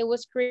CrossFit it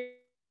was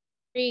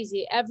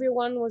crazy,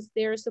 everyone was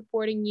there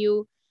supporting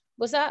you,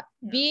 basta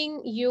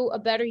being you a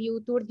better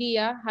you tur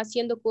dia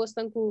haciendo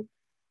cosas que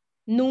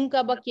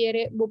nunca va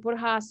quiere por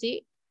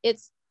hasi,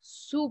 it's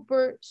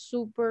super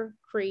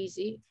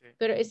crazy,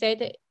 pero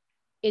ese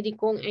edi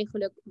kong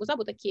eigenlijk, basta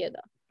bota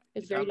queda.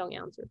 It's very long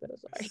answer, pero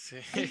sorry.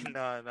 Sí,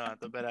 no,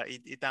 pero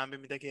y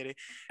también me te quiere,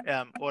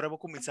 ahora voy a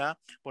comenzar,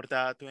 por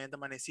ta tu gente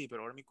amaneci,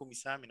 pero ahora me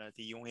comenzar, mira,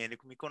 ti un gente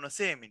que me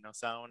conoce, mi no,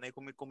 sa, una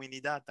como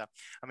comunidad,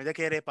 a mí te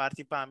quiere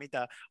participar, mí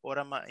ta,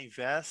 ahora ma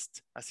invest,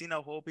 así na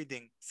hobby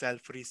ding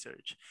self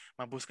research,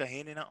 ma busca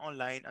gente na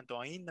online, anto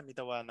ainda me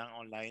tawa na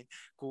online,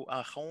 ku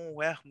a gewoon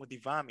weg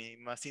motivar me,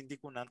 ma sindi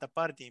ku nanta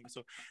parte,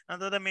 so,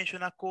 nanta da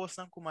mencionar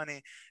coisa como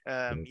mane,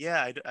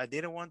 yeah, I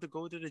didn't want to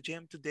go to the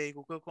gym today,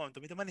 ku to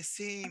me tamane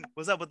sim,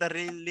 was about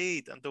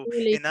relate. Então,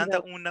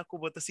 enanta una que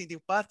bota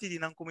sentir parte de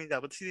nan comunidade,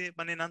 bota sentir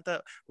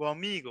manenanta o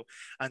amigo.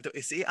 Então,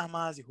 esse é a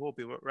mais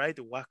hobby, right?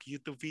 Watch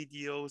YouTube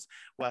videos,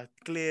 watch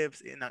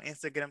clips, na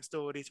Instagram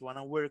stories, watch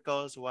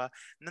workouts, watch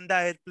nan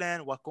diet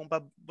plan, watch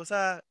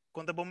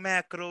conta bom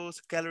macros,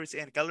 calories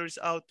in, calories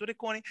out, tudo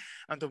recone.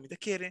 Então, me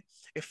quer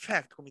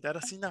effect, como tá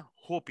assim na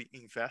hobby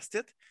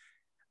invested.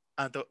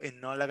 Então,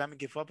 não laga me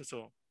give up,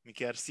 so me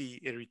quer see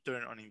a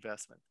return on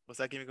investment.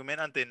 Você aqui me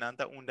comenta ante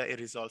nanta unda e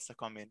results sa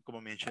comment,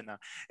 como menciona.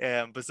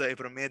 Você é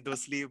para mim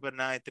 2 libras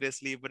na,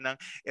 3 libras na,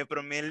 é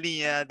para mim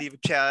linha de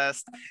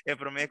chest, é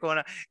para mim com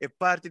é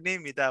parte de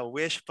mim tá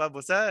wish para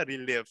você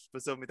relieve.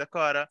 Você me tá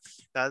cara,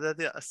 tá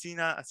assim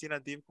na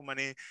tipo como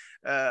né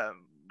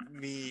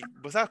mi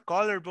você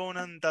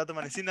collarbone tá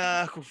tomando assim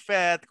na com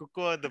fat, com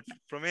coda,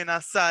 para mim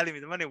na sala, me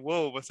tá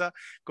wow, você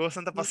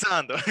coisa tá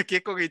passando, que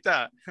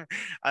coisa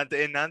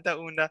ante nanta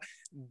unda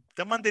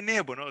tá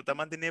mantenebo, no? Tá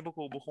mantenebo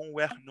ko bukong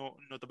weg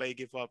no to bay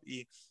give up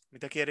e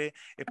mita kere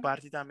e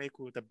parte também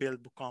ko ta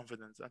build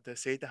confidence. Ante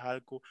sei ta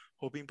halko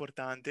hobby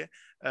importante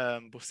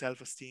bo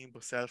self esteem, bo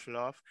self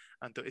love.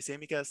 Anto ese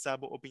mi ka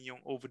sabo opinion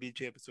over the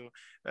job. So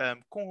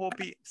com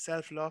hobby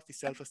self love e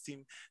self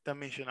esteem ta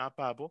menciona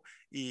pabo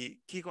e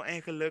kiko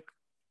eigenlijk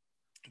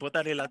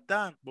bota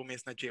relata bo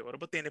mes na job. Ora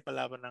bo tene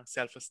palavra ng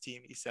self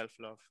esteem e self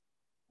love.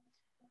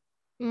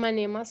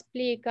 Manema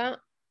explica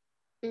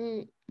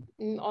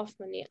of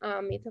mani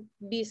amita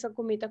bisa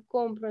kumita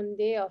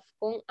comprende of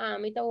kung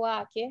amita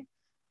wake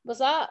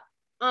basta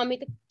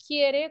amita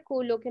quiere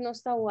ku lo que no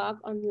está wak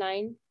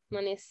online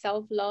mane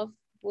self love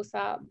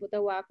busa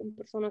buta wak un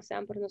persona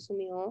sempre no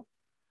sumiho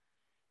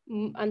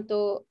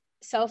anto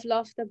self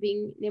love ta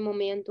bing ne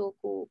momento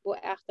ku bo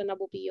echt na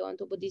bo piyo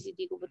anto bo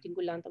decidi ku bo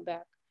tingulan ta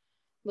back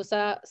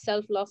busa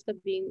self love ta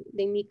bing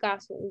de mi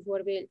caso un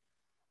voorbeeld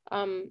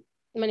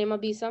mane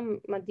mabisa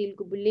madil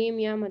ko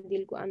bulimia,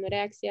 madil ko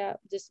anorexia,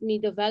 just me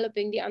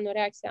developing the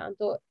anorexia.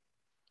 Anto,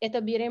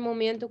 eta bire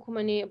momento ko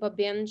mane ba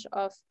binge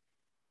of,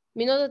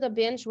 me know that a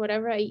binge,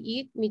 whatever I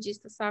eat, me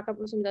just saka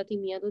po sumida ti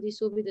miedo di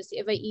subi, dus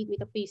if I eat me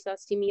ta pizza,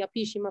 si mia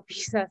pishi ma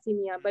pizza, si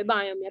mia bye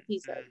mia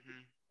pizza.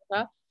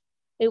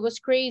 It was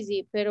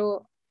crazy,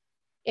 pero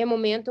e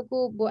momento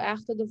ko bo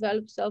echt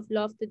develop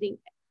self-love to think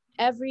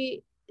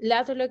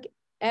letterlijk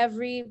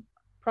every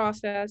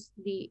process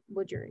the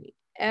bo journey.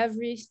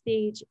 Every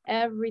stage,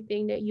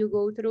 everything that you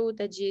go through,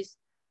 that is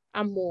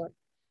amor.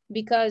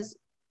 Because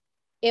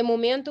e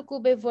momento que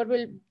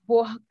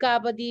bo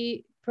acaba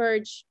de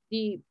purge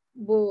the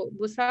bo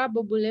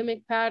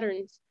bulimic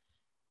patterns,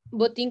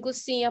 bo tinko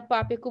sim a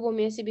papi que bo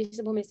mesi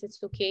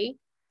it's okay.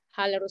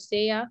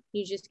 Halarosea,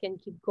 you just can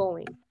keep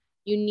going.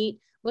 You need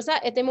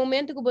Bosa, ete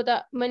momento que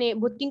bota, mane,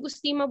 botinho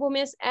estima bo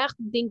mes echt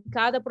em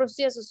cada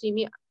processo,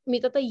 assim, mi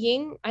tata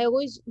yeng, I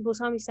always,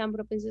 bosa mi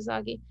sempre pensa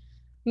aqui,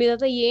 mi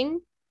tata yeng,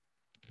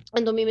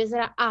 então mi mes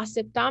era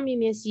aceitar mi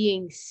mes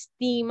yeng,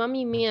 estima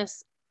mi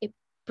mes, a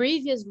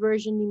previous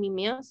version de mi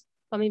mes,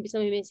 para mi bisa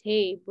mi mes,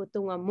 hey,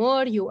 botong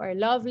amor, you are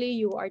lovely,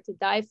 you are to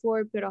die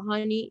for, pero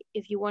honey,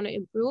 if you want to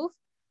improve,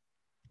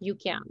 you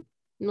can.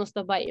 No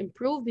está by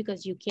improve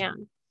because you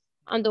can.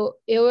 Ando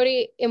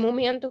eori e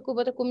momento que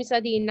bota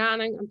começar de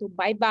nanang anto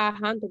vai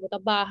barra anto bota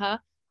barra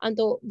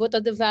anto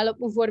bota develop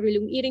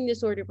voorbeeld eating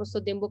disorder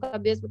posto den boca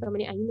cabeça bota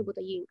mane ainda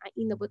bota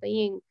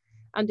yin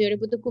anto eori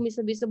bota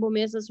começar bisa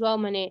bomesa as well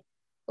mane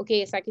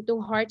okay essa aqui tu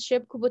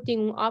hardship que bota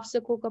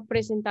obstacle que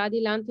apresentar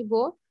dilante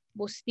bo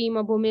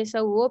estima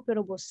bomesa o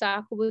pero bo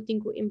saco bota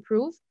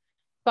improve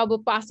para bo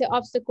passe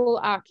obstacle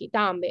aqui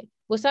também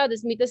você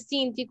desmita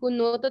sinti que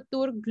nota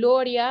tur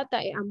gloria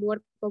ta e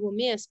amor para bo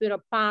mes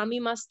pero para mim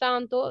mas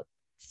tanto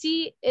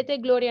si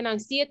ete gloria nang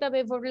si eta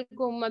be for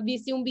ko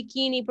mabisi um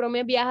bikini pro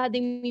me viaja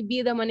de mi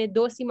vida mane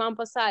 12 man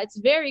passa. It's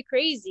very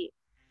crazy.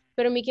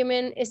 Pero mi que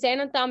men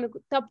escena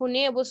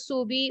tapone bo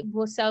subi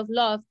bo self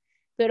love.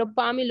 Pero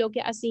para mí lo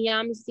que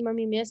hacía mi estima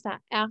mi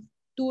mesa é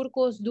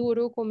turcos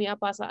duro como a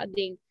passa a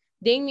den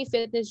mi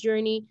fitness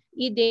journey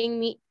e den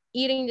mi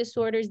eating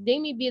disorders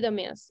den mi vida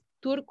mes.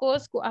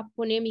 Turcos ko a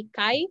pone mi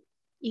kai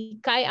e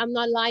kai I'm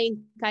not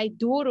lying kai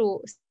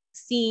duro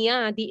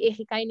sim di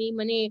e kai nem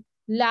mane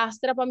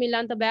lastra para mi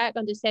lanta back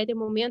ando certo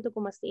momento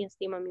como assim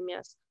estima mi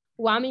mes.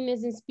 O homem me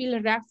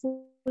inspira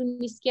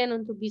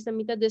miskenon to be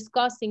samita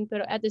discussing,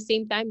 but at the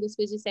same time, this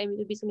was just saying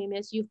to be some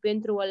mess. You've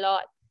been through a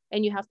lot,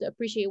 and you have to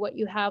appreciate what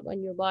you have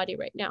on your body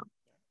right now.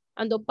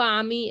 And the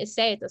pami is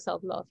say it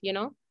self love, you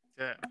know.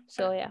 Yeah.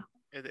 So yeah.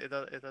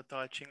 Eda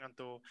touching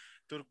anto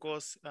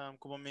turcos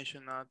como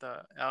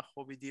mencionata a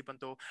hobby deep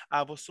anto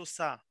abo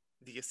sosa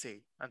di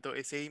essay anto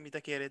essay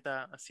mita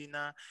quereta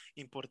asina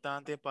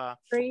importante pa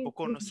po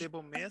conocer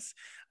bo mes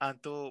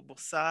anto bo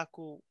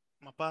saco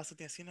mapasa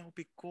tem assim na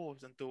pico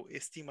anto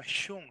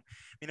estimação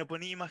me não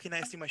poni imaginar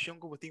estimação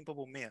que botim para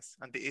o mês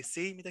ante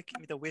esse me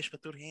tá wish para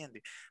tur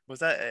rende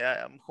você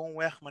com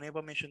o erro maneira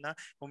para mencionar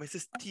o mês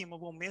estima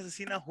o mês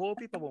assim na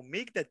hobby para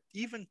make that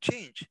even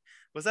change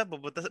você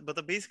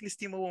bota basically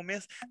estima o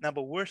mês na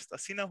worst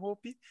assim na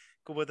hobby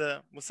que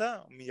bota você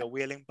me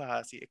willing para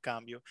assim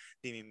cambio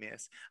de mi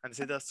mês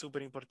ante isso é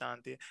super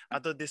importante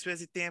então depois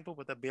de tempo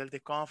bota build the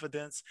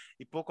confidence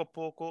e pouco a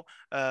pouco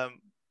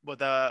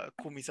bota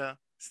começa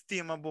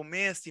estima bom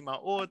mês, estima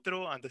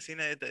outro, então assim,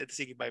 é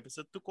seguir vai, mas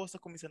tu costa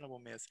começar no bom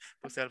mês,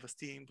 por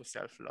self-esteem, por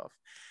self-love.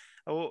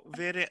 Ou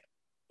ver,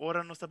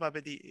 ora nós estamos a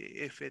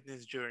de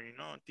fitness journey,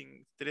 não?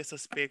 Tem três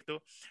aspectos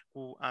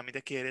que a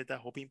minha quer é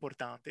roupa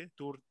importante,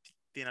 tu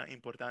tem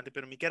importante,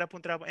 mas me quero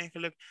apontar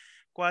eigenlijk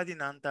qual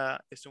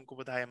dinanta é um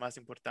que é mais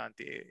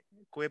importante.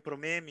 Que é para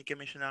mim, me quer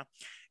mencionar,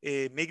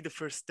 make the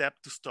first step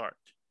to start.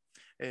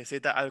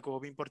 Seta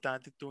algo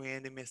importante tu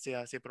ende me se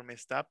hace para um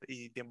step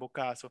e tempo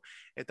caso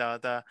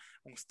tá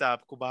um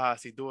step que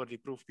base dor de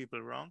prove people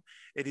wrong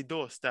e de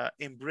dois tá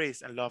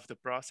embrace and love the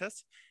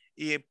process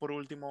e por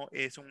último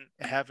é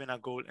having a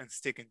goal and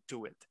sticking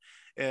to it.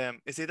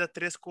 Esse é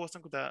três coisas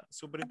que tá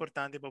super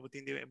importante para você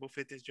entender o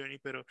fitness journey,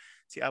 pero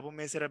se abo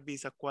me será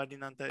bisa qual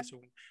dinanta é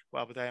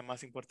qual é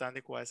mais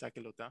importante qual é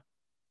aquilo tá.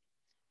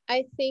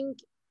 I think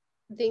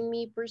the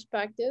me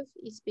perspective,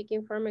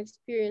 speaking from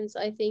experience,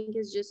 I think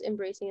is just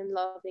embracing and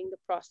loving the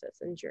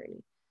process and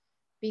journey,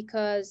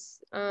 because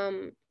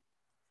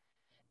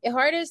a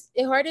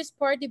hardest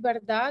part de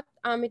verdade,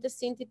 a mim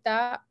senti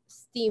tá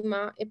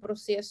estima e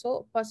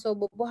processo passou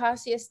borrar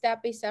se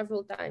step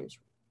several times.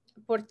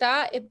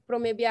 Portar e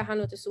prome viajar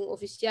no tesum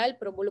oficial,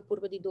 pero bolo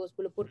purba de dos,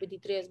 bolo purba de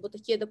três, bota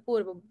queda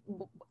purba.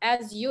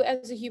 As you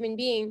as a human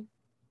being,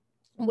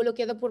 bolo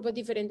queda purba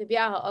diferente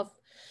viaja. Of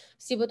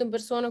se bota uma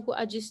pessoa que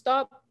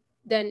adjustop,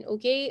 then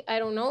okay, I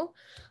don't know,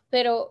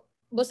 pero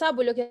você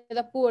bolo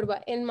queda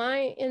purba. In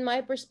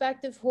my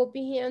perspective, hope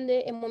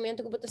hende em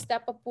momento que bota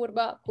step a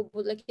purba, que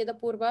bolo queda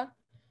purba,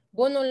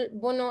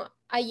 bono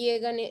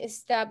ayega ne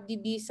step de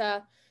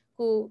bisa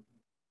que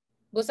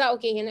você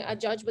okay, hende a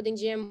judge bota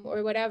gym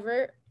or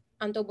whatever.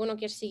 Anto bo não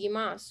quer seguir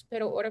mais,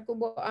 pero ora que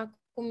bo a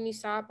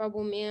começar para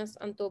o mês,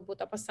 anto bo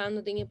tá passando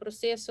de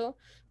processo,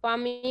 para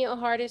mim a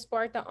hardest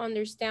part to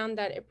understand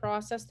that a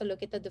process to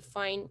look at to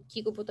define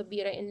kiko po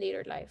tabira in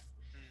later life.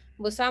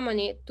 Você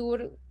mane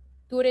tur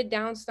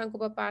downs tang ko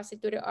papasa,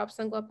 tur ups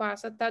tang ko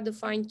papasa, ta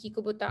define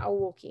kiko po ta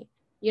awoki.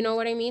 You know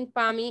what I mean?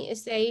 Para mim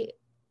is say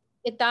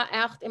ita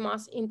echt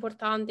mas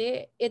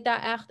importante,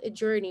 ita echt a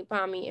journey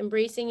para mim,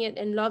 embracing it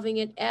and loving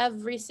it,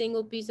 every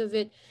single piece of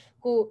it.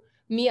 Ko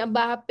minha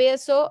barra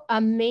peso,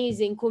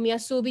 amazing. Kung minha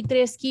subi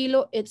 3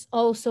 kilo, it's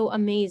also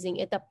amazing.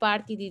 Ita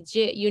parte de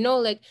J. You know,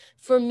 like,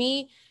 for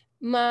me,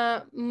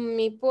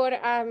 mi por,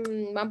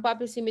 ang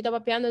papi si mi tava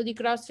piano di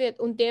CrossFit,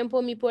 un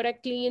tempo mi por a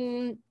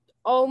clean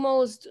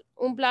almost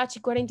un plachi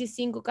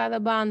 45 cada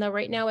banda.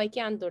 Right now, I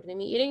can't do it.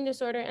 Me eating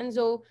disorder, and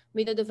so,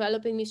 me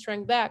developing me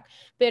strength back.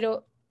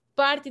 Pero,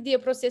 parte do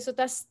processo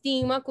da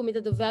estima como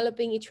está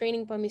developing e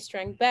training para me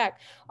strength back.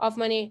 Of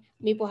mane,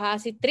 me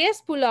pohasi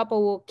 3 pull-up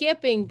o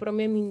keeping, pero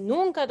me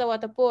nunca daw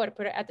atapor,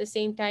 pero at the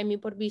same time, me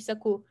por bisa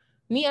ko,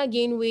 me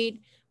again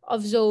weight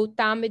of so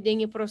tame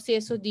din yung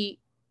proseso di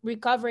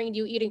recovering the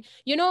eating.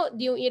 You know,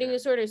 the eating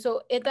disorder.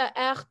 So, ita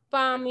echt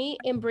pa me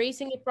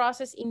embracing the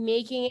process and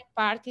making it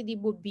parte di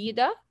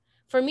bubida.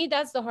 For me,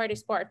 that's the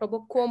hardest part.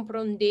 Pabo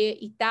comprende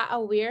ita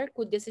aware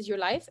that this is your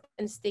life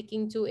and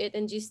sticking to it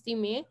and just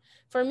me.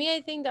 For me, I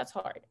think that's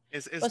hard.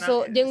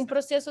 So, yung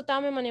proseso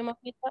tame man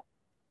makita.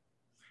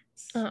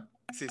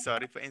 Sí,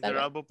 sorry for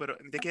interrupt, pero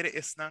me quer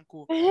esnan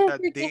ku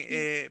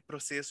de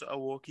processo a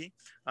walking,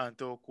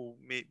 anto ku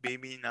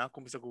baby na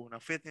começa com na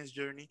fitness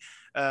journey.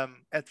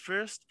 At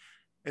first,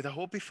 é da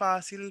hope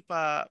fácil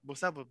para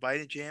você vai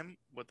no gym,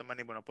 bota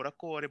mani bona por a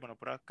core, bona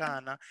por a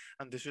cana,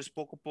 and depois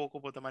pouco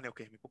pouco bota mani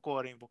okay, me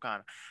core, me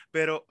cana.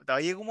 Pero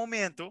daí chega um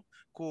momento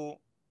que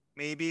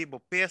maybe bo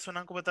peso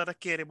não que botar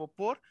querer bo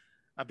por,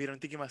 a um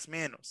tique mais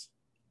menos.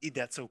 E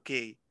that's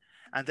okay.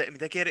 Ante mi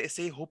kere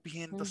say hope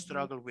hin to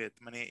struggle with.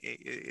 Mane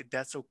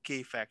that's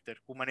okay factor.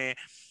 Kung mane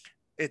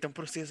é um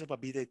processo para a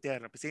vida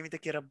eterna. Porque se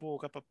quer a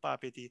boca para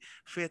papete,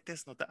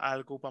 fitness não tá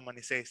algo para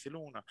mane 6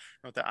 luna,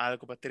 não tá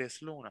algo para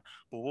 3 luna.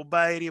 Por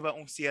vai riba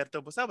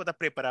certo, você vai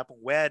preparar para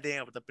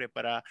wedding, vai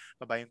preparar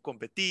para vai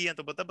competir,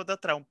 então você vai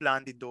trazer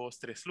plan de 2,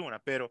 3 luna.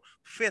 Pero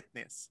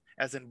fitness,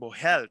 as in bo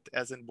health,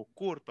 as in bo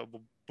corpo,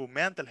 bo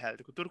mental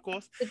health, que tudo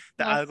coisa, It's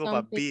tá not algo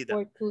para something vida.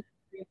 for 2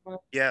 3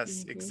 months.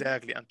 Yes,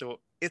 exactly. Então,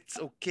 it's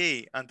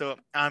okay. Então,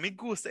 a mim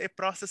gusta é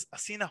process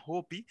assim na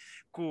hobby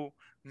que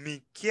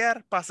me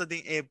quer passar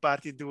de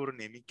parte duro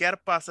ne, me quer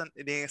passar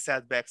de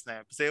setbacks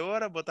né. Você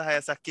ora botar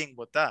essa king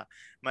botar,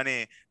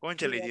 mas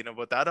concha Yeah. lhe não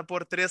botada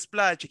por 3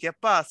 platos que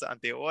passa.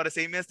 Ante ora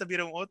sei mesmo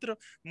vira outro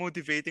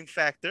motivating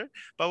factor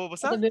para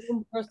você. Também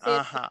um processo,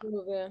 Aha.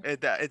 ver.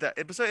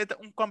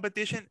 É um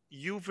competition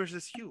you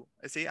versus you.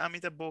 Assim, a mim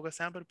tá boga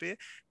sempre pe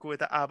que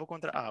é abo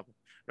contra abo,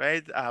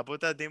 right? Abo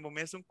tá dentro do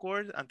mesmo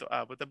cor, então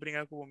abo tá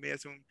brincando com o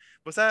mesmo,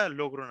 você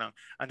logro não.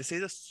 And isso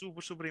é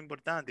super super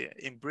importante.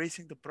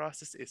 Embracing the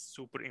process is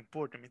super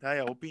important. Me tá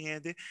a opinião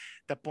de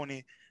tá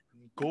pone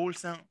goals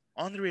são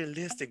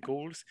unrealistic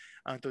goals,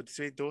 então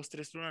isso é 2,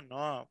 3 lunas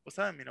não.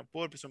 Você me não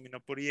pode, pessoa me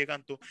não pode chegar,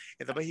 então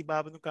eu tava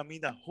hibado no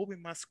caminho da hobby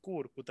mais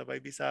curto, que tava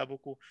bisabo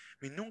que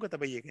me nunca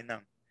tava chegando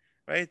não.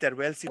 Right?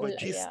 Terwijl si ba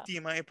Yeah.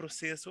 estima e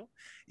proceso,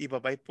 e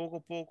babay pouco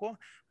a pouco,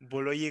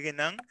 bolo llegue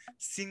nang,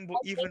 sing bo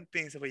even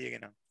pensa ba llegue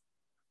nang.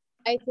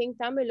 I think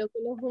também lo que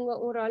lo junga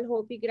un rol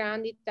hopi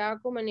grande tá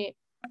como ne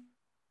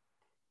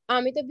a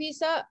mí te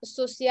visa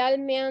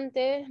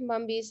socialmente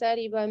bambisa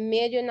riba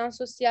medio na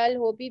social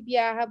hopi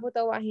viaja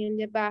bota wa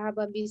gente baja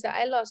bambisa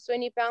I lost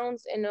 20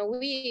 pounds in a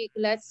week,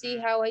 let's see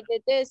how I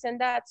did this and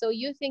that, so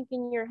you think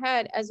in your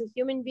head as a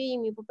human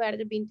being mi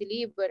perde 20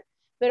 liber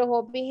pero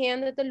hopi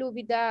gente te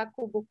lubida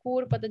ku bo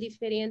corpo tá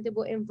diferente,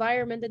 bo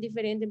environment tá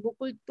diferente, bo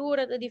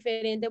cultura tá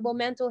diferente, bo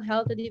mental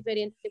health tá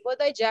diferente, bo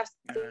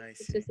digestive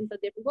system tá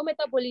different, bo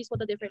metabolismo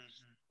tá different,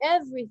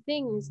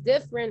 everything is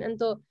different,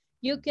 então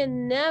you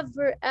can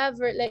never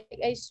ever, like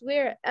I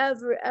swear,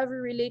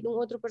 ever relate ng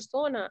otra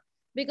persona.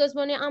 Because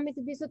when amit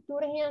bisa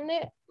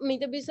turhane,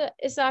 amit bisa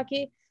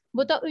isaki,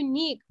 buta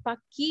unique,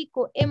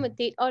 pakiko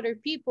imitate other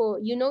people.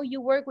 You know, you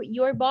work with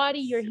your body,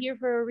 you're here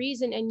for a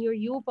reason, and you're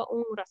you pa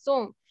un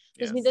rason.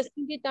 Tapos yes.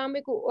 Hindi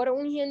tambe ko, ora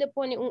un hindi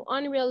po ni un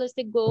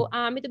unrealistic goal,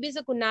 amit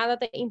bisa ko nada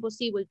ta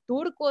impossible.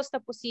 Turko está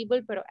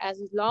possible, pero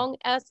as long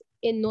as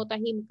in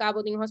notahim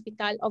cabo ng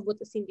hospital of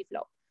buta sindi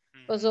flow.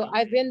 So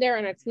I've been there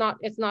and it's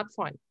not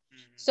fun.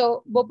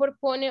 So, bo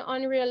propone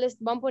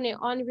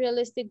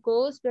unrealistic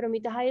goals, pero mi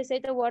tahaya sa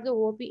ita wardo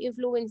wopi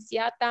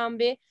influencia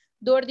tambe,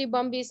 door di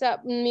bambisa,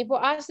 mi po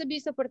asa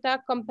bisa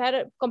porta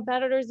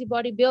competitors di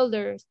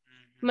bodybuilders.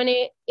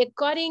 Mane,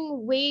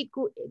 cutting weight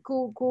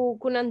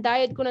kunang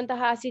diet kunang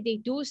tahasi, they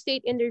do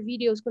state in their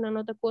videos kunang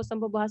nota ko sa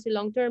babahasi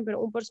long term,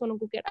 pero un person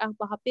ko kira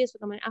pahapeso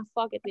taman,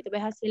 fuck it, mi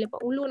tabahasi sila pa,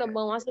 ulo na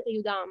bawasa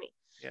tayo dami.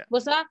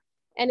 Bosa,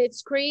 and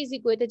it's crazy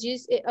ko ito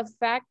just a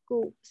fact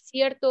ko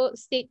cierto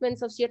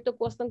statements of cierto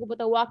costan ko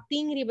bata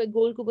wakting riba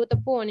goal ko bata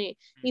pone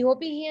I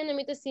hope hiyan na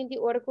mita sinti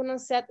or ko nang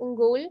set un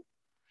goal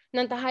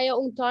nang tahaya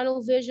un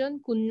tunnel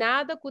vision ko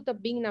nada ko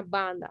tabing na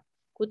banda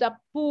ko ta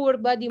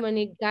purba di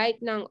manig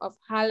guide nang of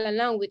hala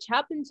lang, which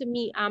happened to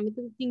me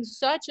ito think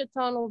such a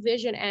tunnel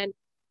vision and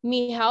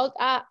me health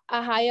a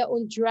haya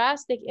un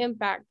drastic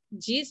impact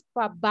just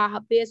pa baha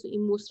peso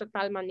imustra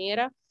tal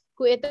manera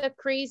ko ita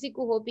crazy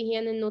ko hopi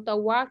hiyan no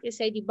tawak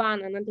isay di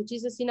bana nanta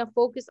Jesus sina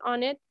focus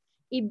on it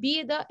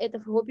ibida ita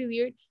hopi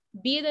weird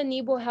bida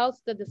nibo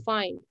health to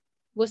define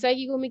bosay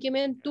ki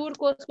kumikimen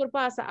turko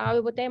skorpasa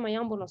awe botay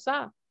mayang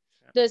bonosa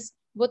dus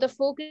bota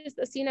focus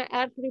sina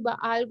artri ba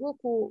algo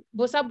ko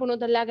bosa bono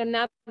talaga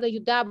nada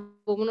ayuda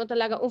bono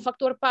talaga un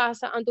factor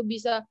pasa anto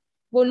bisa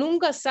bo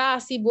nunca sa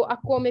si bo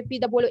ako me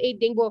pida bolo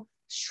dingbo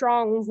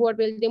strong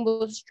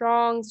dingbo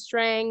strong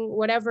strength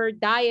whatever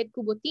diet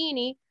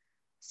kubotini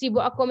si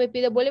bo ako me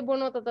pida bole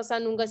bono tata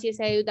nunca si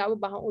sa ayuda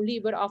baha un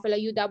liver of la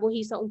ayuda bo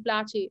hisa un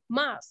plache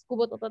mas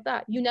kubo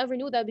tata you never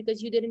knew that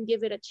because you didn't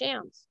give it a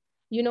chance,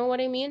 you know what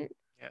I mean?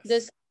 Yes.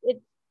 This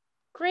it's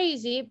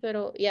crazy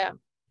pero yeah.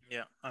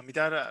 Yeah, a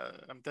mitad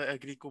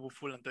agree ko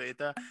full anto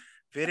ita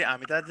very a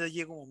mitad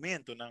llega un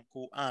momento na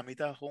ku a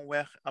mitad con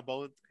weg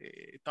about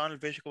tunnel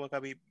vision ko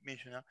acabei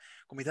mencionar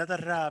ku mitad da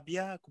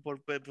rabia ku por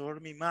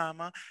mi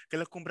mama que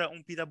ela compra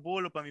un pita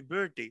bolo para mi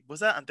birthday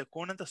bosa ante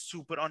con anta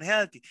super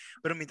unhealthy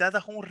pero mitad da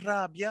con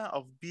rabia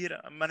of bir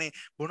mane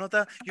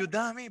bonota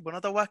yudami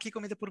bonota waki ko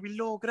mitad por mi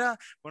logra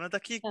bonota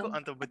kiko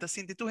anto beta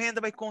sinti tu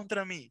gente vai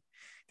contra mim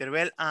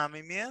tervel a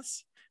mim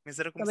mes me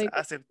será começar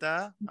a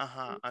aceitar,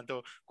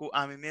 então, com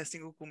a mim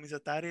mesmo começar a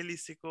estar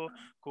realístico,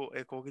 com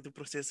o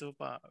processo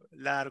para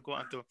largo,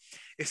 então,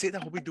 esse é da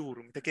hobby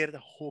duro, me quer da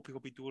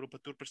hobby duro para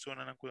toda pessoa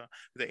na coisa,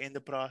 da end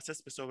process,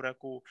 pessoa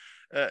que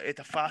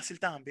é fácil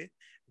também,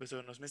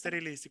 pessoa não é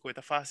realístico, é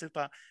fácil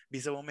para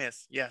visar o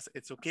mês, yes,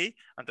 it's okay,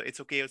 então it's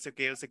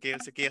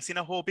okay, assim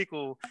na hobby que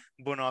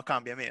bono a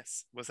cambia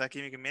mês, você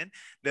aqui me men,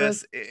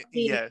 das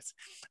yes,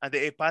 and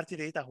é parte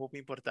da hobby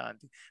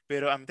importante,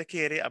 pero a mim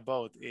quer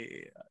about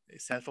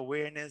self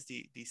awareness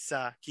de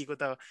sa kiko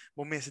ta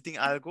momento tem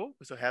algo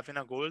so having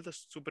a goal é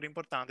super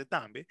importante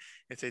também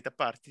essa é a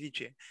parte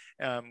dice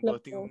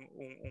tem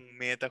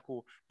meta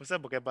que você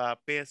porque ba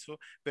peso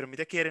pero me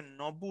quer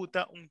não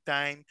buta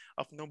time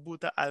of não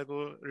buta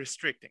algo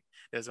restricting.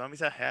 That's why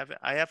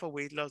I have a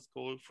weight loss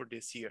goal for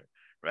this year,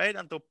 right?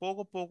 Então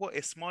pouco a pouco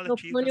small No pone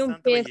achievements un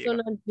tanto vai peso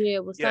chegar. na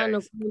je, bosa no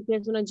Yes. pone un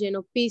peso na je,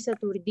 no pisa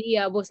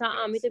turdia, bosa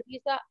Yes. amita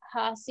pisa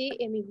hasi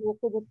e mi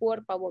huko bo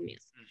por pa bo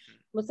mes.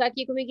 Bosa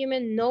ki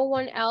kumikimen no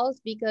one else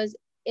because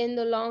in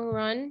the long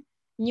run,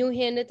 new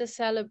hende to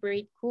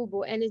celebrate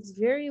kubo and it's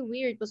very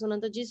weird because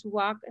nanta just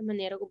walk e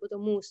manera ko to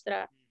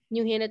mustra.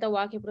 New hende ta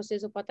walk e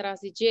processo para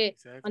trás de je,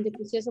 ante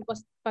processo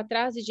para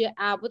trás de je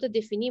abo to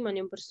definir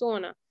man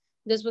persona.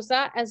 Dus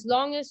as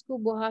long as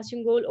kubo has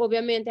yung goal,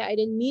 obviamente, I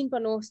didn't mean pa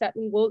no set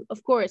yung goal,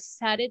 of course,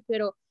 set it,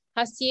 pero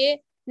hasye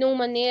nung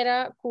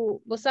manera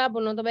ku bosa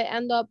no tabe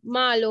end up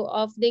malo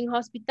of ding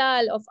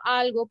hospital of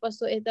algo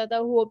paso etata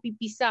huo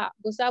pipisa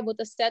bosa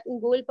bota set un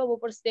goal pa bo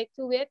stick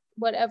to it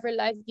whatever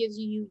life gives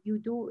you you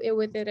do it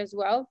with it as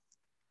well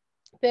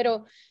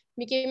pero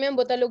mi kimen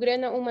bota logre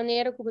na un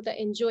manera ku bota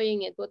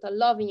enjoying it bota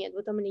loving it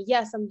bota mani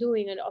yes I'm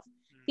doing it of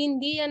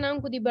hindi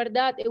yan ko di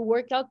verdad e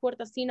workout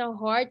porta sina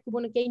hard kubo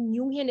na kay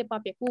new hene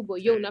papya kubo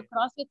yo na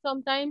CrossFit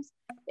sometimes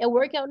e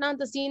workout na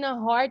ta sina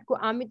hard ko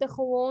amita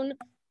gewoon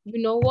you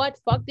know what?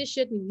 Fuck this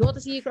shit. No to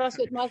see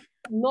CrossFit mas.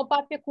 No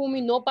papya kumi,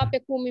 no papya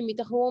kumi.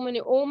 Mita woman.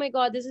 Oh my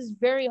God, this is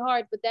very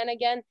hard. But then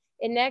again,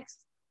 in next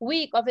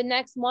week of the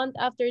next month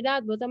after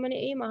that, but man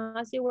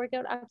mahasi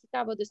workout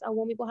akitabo. Dus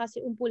awomi po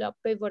hasi pull up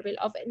favorable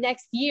of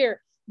next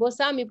year.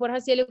 Bosami por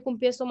hasi ele kung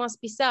peso mas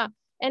pisa.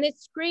 And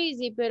it's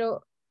crazy,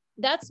 pero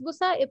that's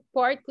bosa a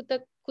part kuta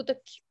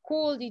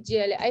cool di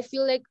jele. I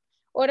feel like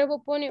ora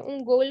bo pone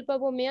un goal pa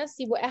bo mea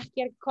si bo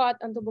quer cut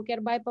anto bo quer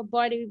buy pa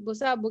body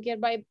bosa bo quer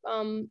buy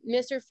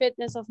Mr.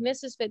 Fitness of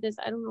Mrs. Fitness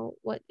I don't know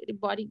what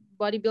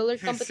bodybuilder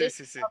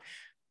competition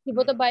si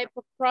bo to buy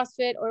pa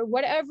CrossFit or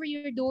whatever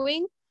you're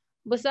doing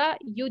bosa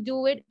you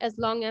do it as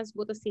long as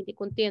bo to sinti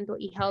contento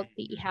y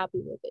healthy y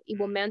happy with it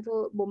ibo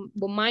mental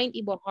bo mind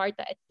ibo heart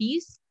at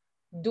peace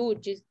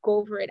dude, just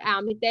go for it.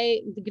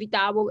 Amite,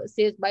 gritabo,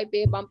 sis, by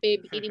pay, bampe,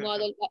 bikini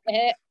model,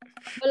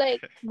 but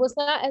like,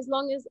 bosa, as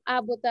long as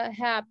abota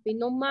happy,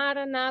 no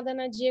mara nada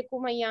na je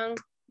kumayang,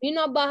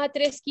 mino baha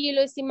 3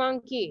 kilos si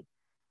monkey.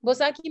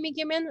 Bosa kimi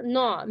kimen,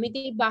 no,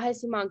 miti baha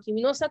si monkey.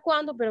 Mino sa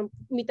cuando, pero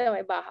mita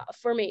may baha.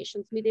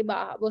 Formations, miti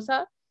baha.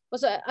 Bosa,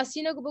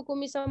 asina ko po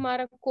kumisa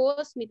mara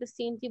kos, mita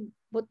sinti,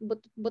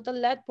 bota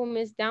let po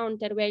miss down,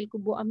 terwel ko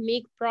bo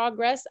make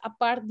progress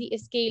apart di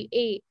scale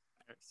A.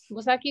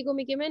 Bosaki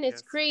kumikimen,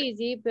 it's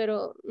crazy,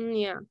 pero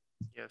yeah.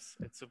 Yes,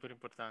 it's super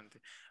importante.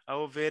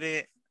 Ao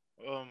ver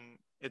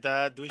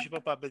ita dushi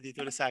pa papa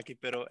dito sa aqui,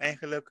 pero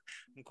eigenlijk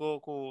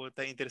ko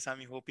ta interessant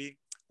mi hopi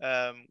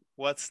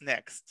what's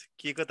next?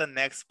 Kiko ta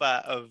next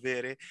pa a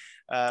ver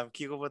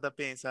kiko bota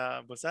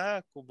pensa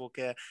bosa kubo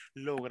que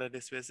logra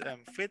después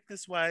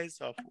fitness wise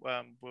of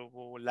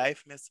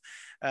life miss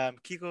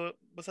kiko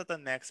bosa ta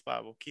next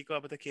pa bo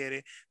kiko bota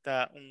querer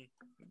ta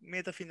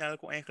meta final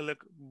ko eigenlijk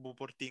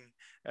buporting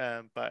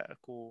pa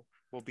ko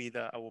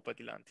vida a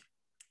patilante.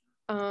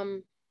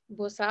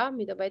 Bosa,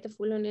 mi da baita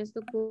full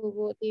honesto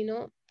ko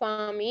tino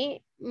para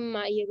mí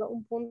ma llega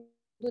un punto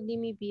de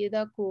mi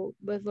vida ko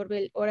por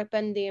ora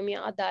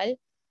pandemia adal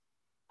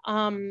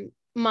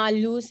ma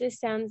lose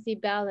sense de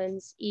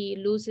balance y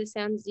lose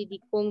sense de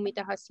kung mi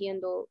ta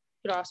haciendo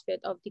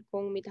CrossFit of de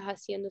kung mi ta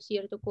haciendo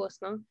cierto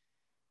cosa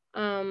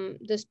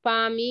dus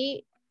para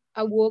mí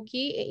a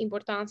woki e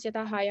importancia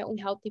ta haya un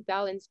healthy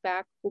balance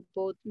back ko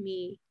both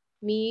mi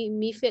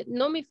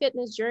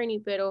fitness journey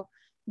pero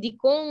di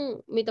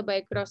kong mita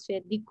by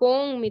CrossFit, di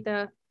kong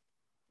mita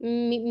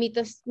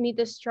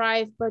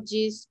strive pa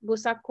jis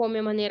busa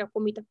come manera ko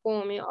mita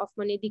come of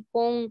mane di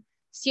kong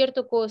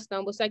cierto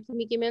costa busa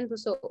kimikimento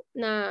so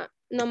na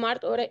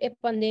mart ora e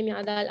pandemia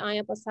adal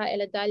aya pasa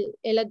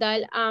ela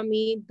dal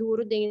ami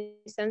duro de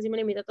sensi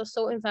mane mita to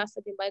so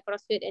invested in by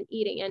CrossFit and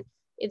eating and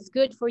it's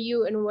good for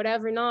you and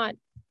whatever not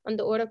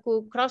ando ora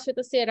ko CrossFit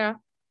sera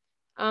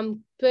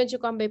penso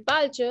que ambe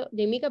palcho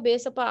de mi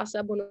cabeça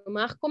passa bono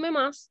mais come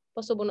mais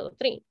passo bono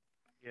trein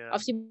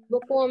of si bo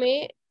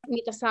come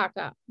mi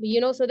tasaka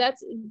you know so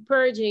that's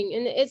purging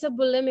and it's a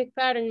bulimic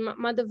pattern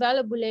ma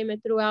develop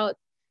bulimia throughout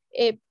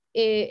a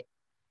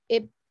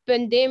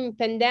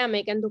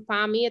pandemic and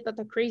pa mi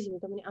it's crazy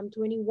I'm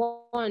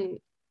 21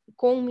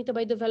 kung mi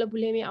tabay develop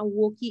bulimia a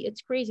woki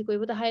it's crazy ko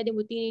iba higher than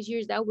teenage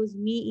years that was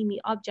me in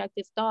me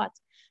objective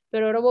thoughts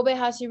pero robo be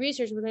hasi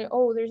research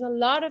oh there's a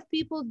lot of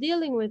people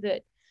dealing with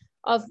it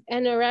of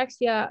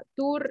anorexia,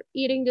 tour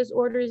eating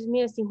disorders,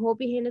 missing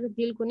hopi hina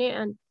deal ko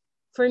and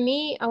for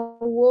me, a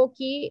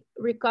woki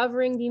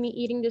recovering the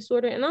eating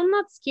disorder, and I'm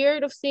not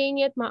scared of saying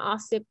it.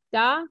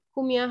 Maasepta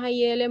kumia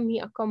hayele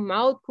mi come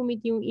out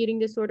kumiti yung eating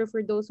disorder.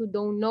 For those who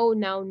don't know,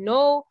 now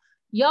know.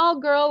 Y'all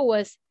girl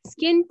was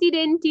skinty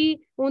dinty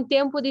un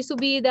tempo di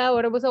subida.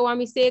 Ora busa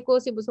wami seco,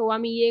 si busa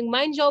wami yeng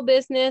mind your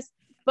business.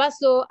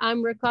 Paso,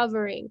 I'm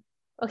recovering.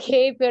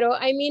 Okay, pero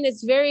I mean,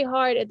 it's very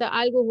hard. Ito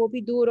algo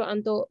hopi duro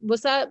anto.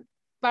 Busa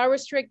power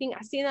restricting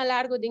así na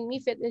largo din mi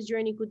fitness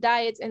journey ko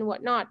diets and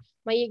whatnot.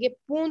 Mayige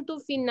punto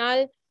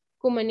final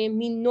ko mane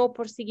mi no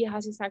porsige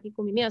hasi saki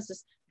ko mi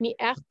mesas. Mi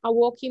echt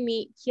awoki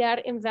mi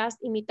kier invest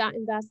imita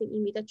investing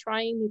imita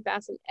trying mi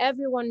best and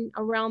everyone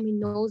around me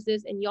knows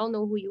this and y'all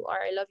know who you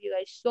are. I love you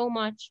guys so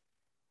much.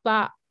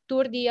 But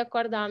turdi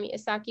akordami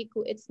esaki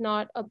ko it's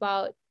not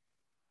about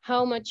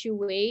how much you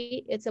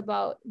weigh, it's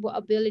about what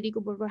ability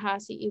ko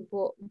berhasi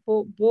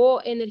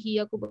bo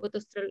energia ko bo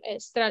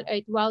stral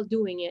out while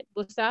doing it.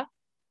 Basta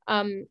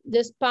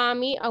dus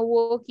pami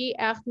awoki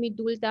echt mi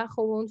dulta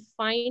gewoon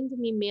find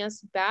me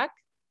mes back,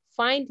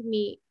 find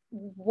me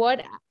what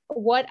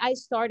I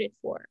started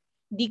for.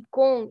 Di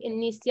kong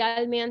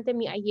inicialmente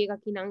mi ayega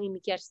kinang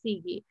imikyar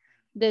sige.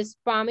 Dus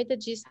pami ta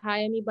just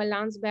haya mi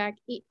balance back.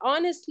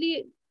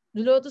 Honestly,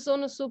 Lotus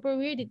ono super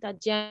weird, ita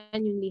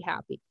genuinely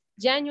happy.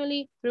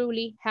 Genuinely,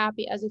 truly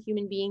happy as a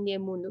human being ni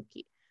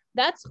munuki.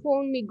 That's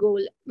gewoon my goal.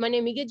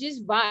 Mane miga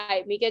just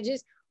vibe, miga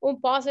just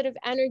positive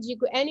energy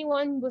ko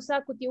anyone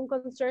busa ko yung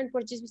concern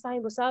for just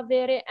busahin busa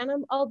vere and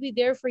I'll be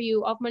there for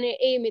you. Of mane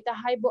mita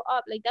hypo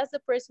up. Like that's the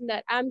person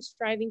that I'm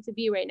striving to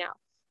be right now.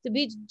 To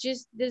be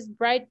just this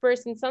bright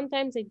person.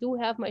 Sometimes I do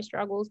have my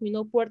struggles. Me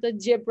no porta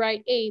jib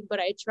bright but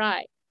I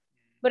try.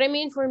 But I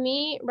mean, for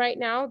me right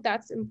now,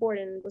 that's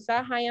important.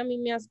 Busa hayami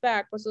mias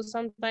back. So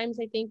sometimes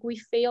I think we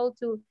fail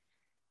to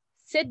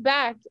sit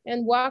back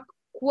and walk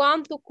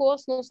quanto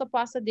cost no sa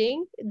pasa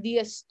ding,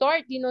 the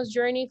start dinos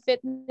journey,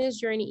 fitness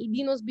journey,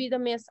 dinos vida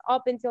mes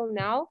up until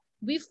now,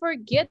 we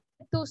forget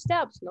those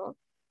steps, no?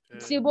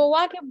 Se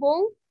boa que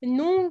bom,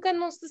 nunca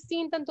nos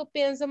assim tanto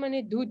pensa,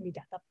 mane, dude, me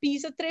data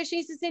pisa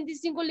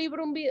 365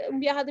 libros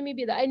viaja de mi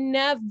vida. I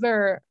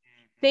never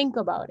think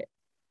about it.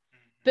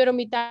 Pero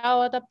mi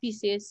tao ata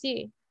pisa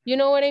si. You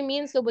know what I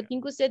mean? So, but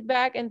think sit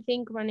back and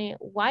think, mane,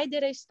 why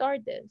did I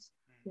start this?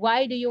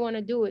 Why do you want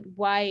to do it?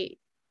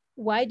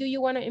 Why do you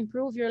want to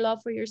improve your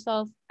love for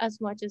yourself as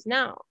much as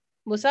now?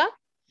 Musa?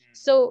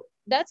 So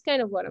that's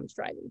kind of what I'm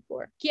striving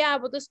for. Kaya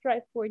ako to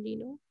strive for,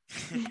 Dino.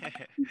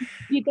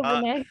 Dito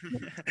mo na.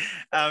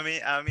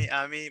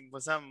 Ami,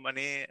 busa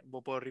mani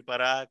bopori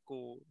para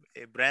ku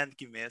brand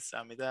ki mes,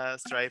 ami da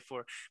strive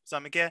for. So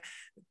ami kaya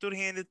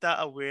turhin ta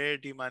aware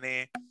di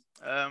mane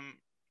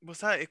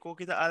busa eko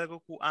kita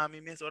algo ku ami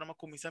mes ora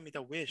makumisa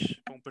mita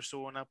wish kung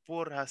persona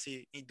por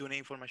hasi iduna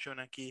information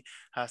aqui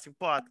hasi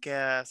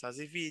podcast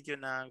hasi video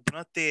na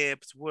duna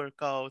tips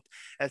workout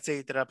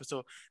etc.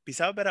 So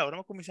bisa bera ora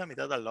makumisa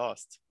mita da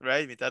lost,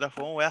 right? Mita da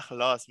phone weg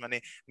lost,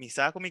 mane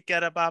misa ko mi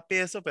kera pa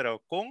peso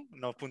pero kung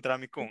no puntra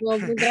mi kung. No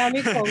puntra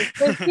mi kung.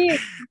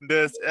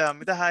 Dus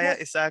mita haya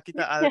isa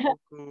kita algo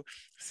ku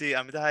si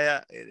mita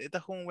haya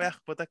ita kung weg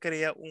pota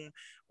crea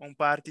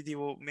parte de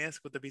mês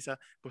que eu bisa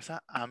bosa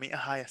ami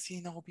ahaya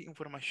sina opi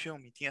informação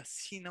mi tinha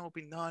sina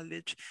opi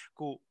knowledge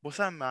ku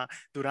bosa ma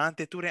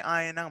durante ture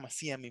ay nang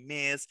masia mi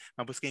mês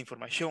ma busca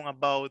informação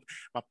about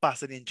ma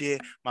passa de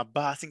ma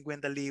ba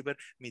 50 liber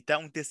mi ta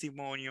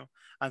testemunho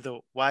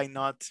então why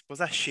not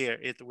bosa share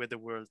it with the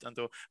world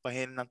então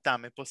pahen nang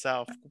tame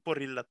bosa por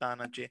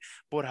relatana je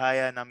por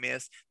haya na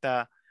mês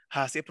ta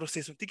esse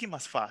processo um tique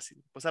mais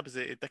fácil. Você sabe,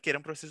 está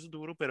querendo um processo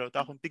duro, pero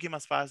está um tique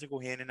mais fácil com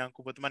ele não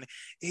com mane.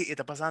 E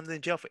está passando em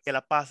jeff,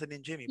 ela passa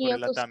em jemi por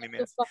ela também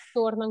mesmo.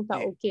 Factor ng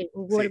tao okay.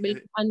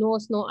 Gorbel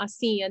anos no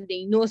assim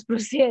andei nos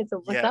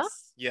processo, basta?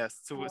 Yes.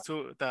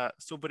 So tá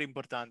super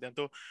importante.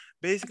 Então,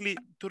 basically,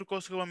 tudo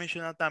coisa que eu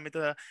mencionar também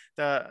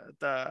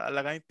tá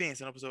lagar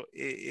pensa, não pessoal.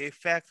 E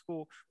fact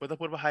que botar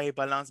por high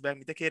balance back,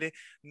 me tá querer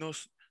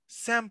nos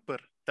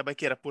sempre tabay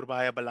kira por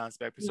bahaya balance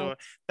back. So,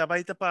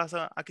 tabay ta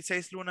pasa, aqui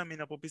 6 luna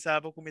mina po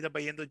pisaba kung mida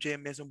bayendo gym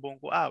mesmo bom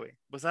ko awe.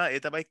 Basta,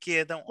 tabay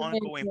keda um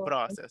ongoing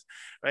process.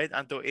 Right?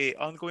 Anto,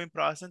 ongoing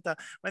process, ta,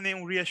 mani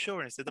yung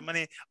reassurance. Ito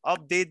mani,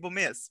 update bo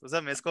mes. Basta,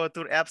 mes ko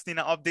tur apps ni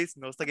na updates,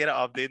 nos ta gira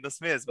update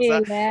nos mes.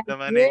 Basta,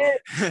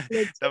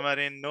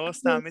 tamani, nos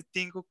tamit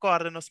tinko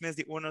corda nos mes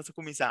di uno sa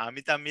kumisa.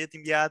 Ami tamit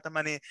imbiata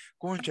mani,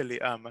 kunchali,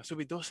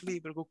 subi 2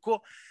 libro ko,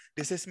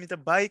 deses mita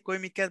bay, ko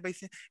mi cat bay,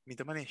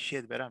 mita mani,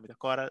 shit, vera, mita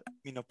corda,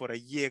 mino por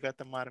aí llega a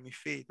tomar mi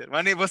feiter.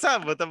 Mani, bota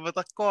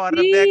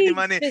corda back di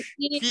mani,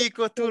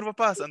 kiko turbo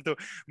passa. Então,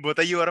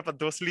 bota yora para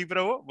 2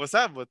 libros,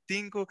 bota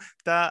tinko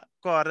ta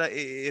corda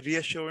e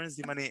reassurance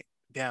di mani,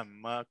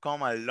 damn,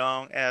 come a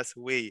long ass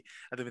way.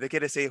 Então, me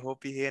quer dizer,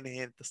 hope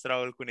hen ta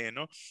struggle com ele,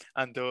 no?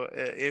 Então,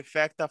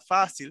 efecta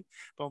fácil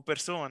para uma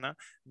pessoa,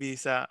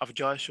 bisa of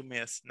Joshua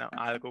mes na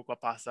algo que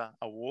passa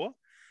a wo,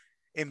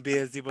 em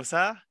vez de você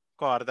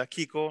corda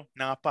kiko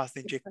na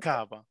pasta em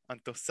cava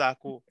anto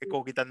saco e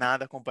kita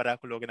nada comparar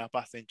com o que na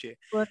pasta em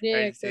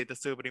Correto. isso é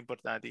super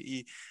importante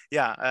e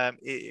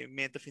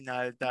meta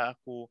final da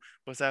com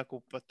você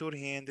com patur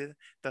rende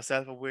tá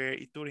self aware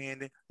e tur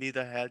rende lead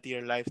a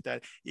healthier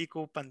lifestyle e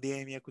com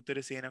pandemia com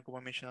toda cena como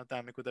mencionou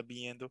também com tá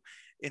vindo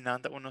e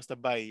nada unos tá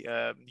bai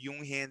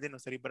yung rende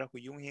nos arriba com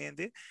yung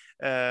rende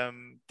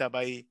tá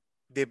bai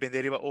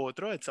depender de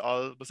outro, it's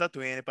all basta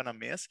tuene para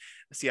mês.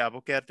 Se abo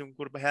quer ter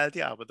curva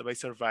healthy, abo vai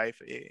survive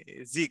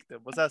zikta.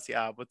 Basta se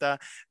abo tá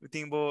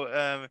timbo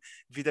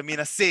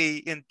vitamina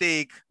C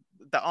intake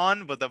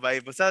taon, bota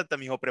vai, basta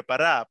tamiho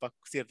preparar para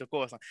certa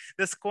coisa.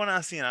 Des kona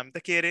assim, am ta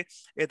querer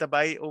eta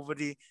vai over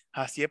the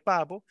hasie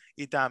pabo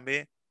e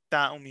também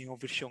tá minha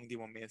versão de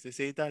momento.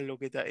 Esse tá lo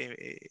que tá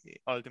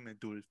ultimate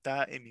tool,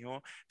 tá minha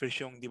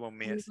versão de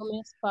momento. No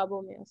mes,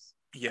 pabo mes.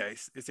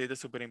 Yes, esse é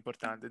super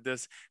importante. Então,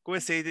 com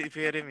esse de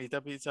ver me tá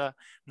pizza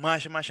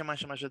mais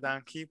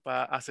daqui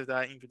para aceitar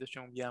a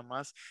invitação via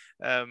mais.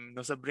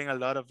 Nós bring a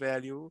lot of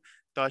value.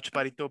 Touch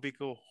para o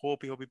tópico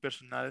hobby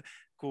personal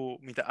que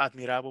me tá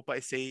admirável para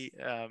esse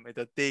me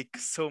tá take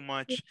so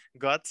much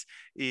guts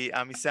e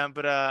a mim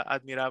sempre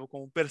admirável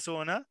como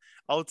persona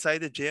outside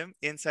the gym,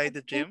 inside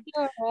the Thank gym.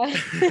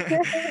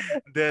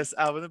 you. Des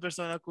a uma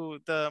pessoa que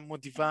tá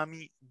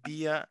motivar-me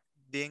dia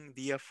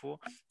fo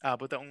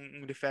bota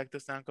defecto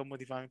sang ka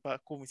motivar pa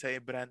kung sa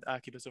brand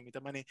aqui pessoa mita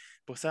mane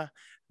posa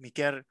me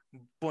quer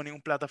pôr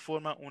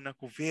plataforma una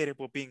ku vere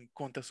po ping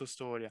conta sua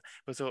história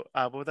pessoa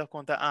bota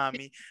conta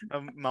ami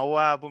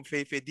mawabo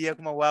fe dia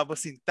ku mawabo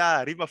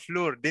sinta riba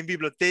flor den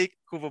biblioteca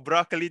ku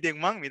broccoli den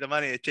mang mita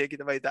mane check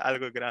ita vai ta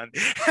algo grande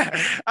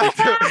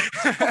ato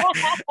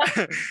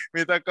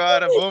mita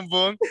cara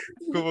bom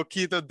ku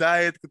keto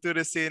diet ku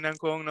tudo cena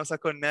com nossa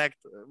connect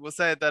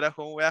você tá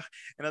com work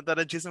e não tá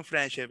just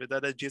friendship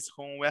that just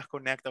home where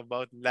connect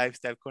about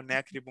lifestyle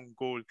connect with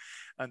goal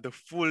and the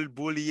full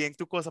bullying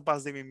tu coisa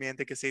passa de minha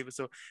mente que sei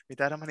so me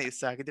tá man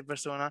isa que de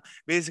persona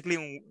basically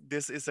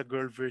this is a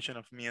girl version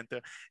of me então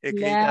é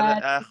que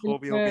Yeah, a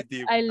hobby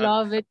deep I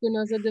love it. Kung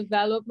nasa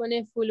develop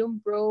man full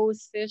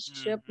bros,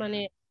 fishship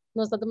man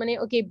nasa man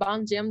okay,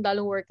 bang gym,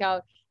 dalong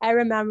workout. I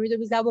remember there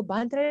was a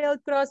bang try out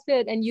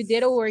CrossFit and you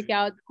did a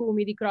workout,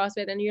 comedy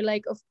CrossFit, and you're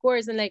like, of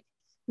course, and like,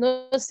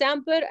 no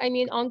samper, I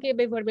mean, anke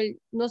by verbal,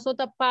 no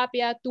sota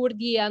papia, tour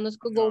dia, nos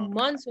ko go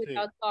months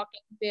without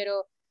talking,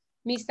 pero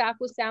mi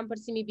sako samper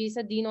si mi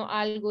bisa dino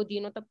algo,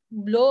 dino ta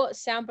blo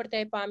samper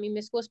tayo pa, mi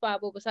miskos pa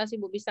po, basta si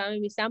bubisa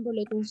mi samper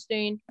lo tung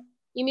strain,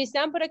 e me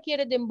sempre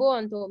queira de bom,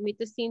 então me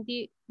te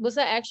sinti, você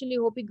actually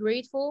hope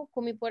grateful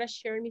como para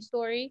share my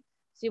story.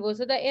 Se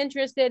você está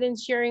interested in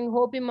sharing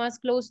hope mas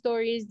close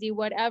stories, the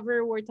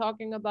whatever we're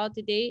talking about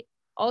today,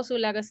 also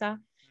laga sa.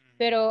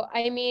 Pero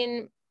I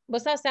mean,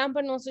 basta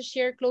sempre não se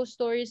share close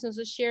stories, não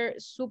se share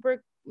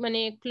super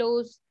mane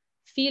close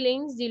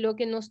feelings de lo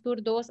que nos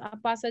turdos a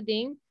passa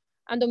ding.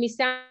 Ando mi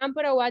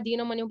sempre awa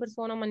dino mane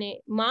persona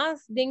mane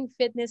mas ding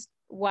fitness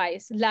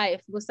wise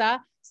life, basta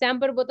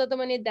sempre bota to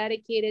mane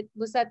dedicated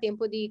basta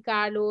tempo di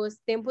Carlos,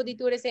 tempo di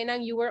Ture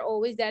Senang, you were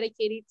always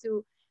dedicated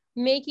to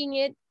making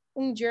it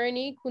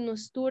journey kung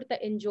nos tour ta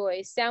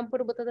enjoy.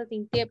 Sempre bota ta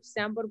ting tips,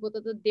 sempre bota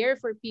ta there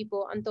for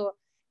people. Anto,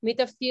 may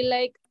ta feel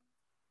like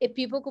if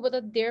people ko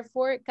bota there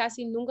for,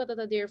 kasi nunca ta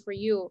there for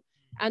you.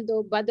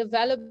 Anto, but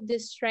develop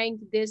this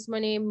strength, this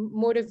mane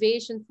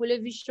motivation, full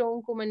of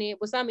vision ko mane,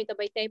 basta may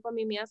tabay tayo pa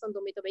mimias,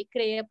 anto may tabay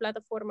create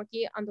plataforma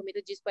ki, anto may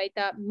ta just bay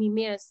ta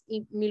mimias,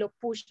 milo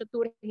push ta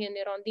tour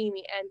hineron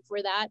dimi. And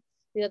for that,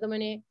 may ta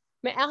mane,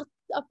 may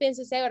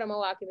pensa segura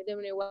mawaki, may ta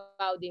mane,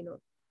 wow, Dino.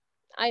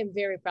 I am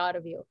very proud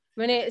of you.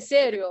 Mane,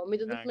 serio, me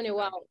dudot mane,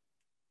 wow.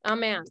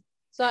 Amen.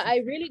 So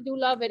I really do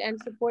love it and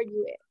support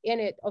you in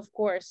it, of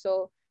course.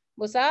 So,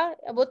 bosa,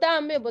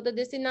 bota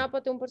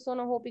destinapa tong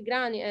persona hopi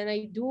grani, and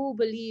I do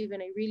believe,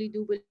 and I really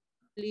do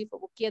believe,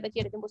 kieta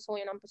tempo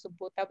sonho nam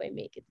pasubota by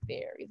make it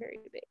very, very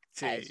big.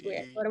 I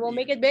swear. But we'll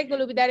make it big,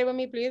 tulubidari ba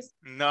me, please?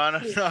 No.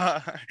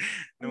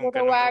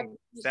 Nunca.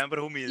 Sempre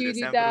humilde,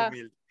 sempre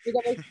humilde. Ito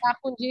may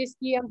sakong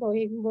GST ang to,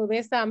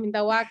 besta,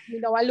 mindawak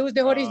luz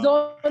de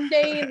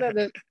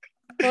horizonte,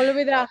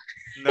 olvida.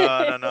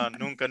 No,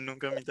 nunca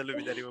me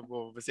olvidaria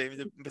bobo. Você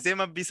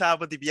me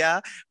avisava de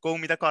via, como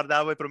me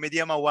acordava e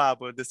prometia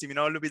mauapo. Se me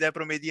não olvidar,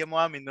 prometia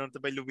moami, não te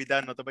vai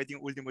olvidar, não te vai ter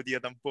último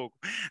dia tampouco.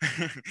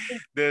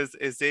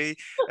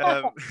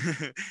 Então,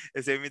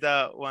 esse me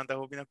dá o anta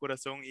hobby na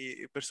coração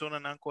e persona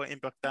não co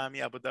impactar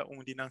me abota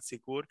dia não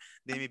seguro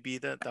de minha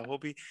vida, tá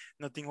hobby,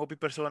 não tem hobby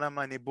persona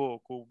manebo,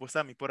 que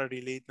você me pode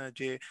relate na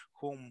de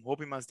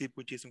hobby mais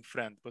tipo que um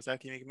friend. Você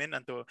aqui me men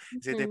anto,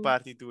 você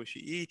parte do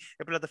e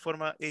a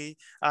plataforma e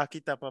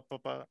aqui tá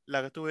para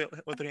laga tu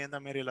outro ainda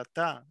me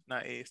relata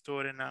na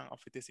história ng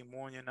of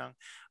testemunho ng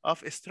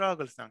of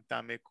struggles ng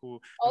tame ku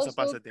also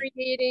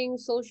creating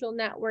social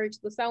networks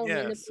basta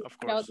yes, of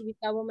course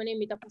bitabo man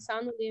mita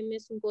pasano de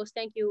mesungos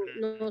thank you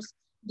nos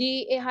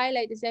di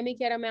highlight is me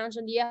kera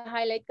mention di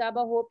highlight ka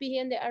ba hopi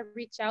and they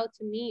reach out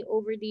to me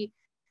over the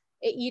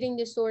eating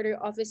disorder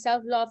of a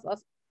self-love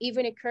of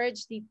even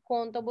encourage the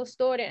contable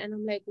story and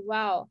I'm like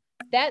wow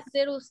that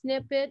little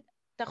snippet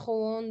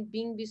tajon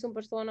being bisong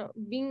persona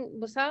being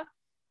basta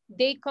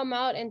they come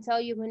out and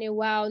tell you when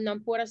wow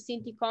nampora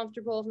sinti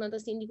comfortable nata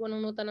sinti ko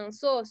nang nota ng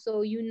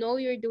so you know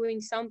you're doing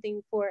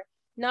something for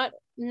not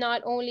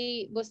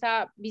only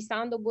basta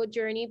bisando bo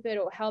journey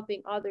pero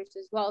helping others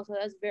as well, so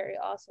that's very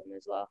awesome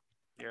as well.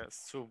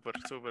 Yes, super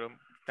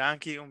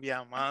thank you un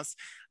día más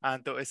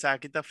anto esa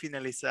kita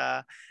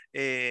finaliza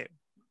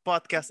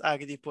podcast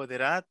aqui de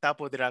Poderá, tá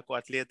Poderá com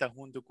atleta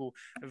junto com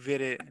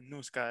Vere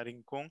Nuska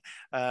Rincon,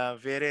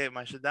 Vere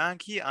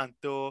Machadanki,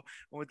 anto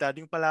uma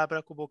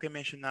palavra que eu vou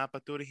mencionar para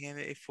todo mundo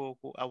e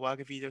foco a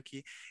waga vídeo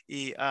aqui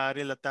e a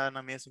relatar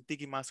na mesmo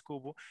tiki mais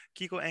cubo,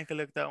 que com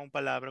enkelekta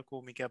palavra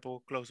que me quer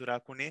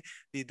clausurar com ele,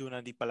 de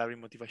duna de palavra de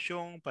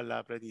motivação,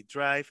 palavra de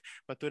drive,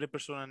 para toda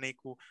pessoa que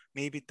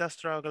maybe tá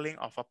struggling,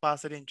 of a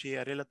passar em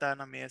dia, relatar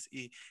na mes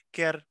e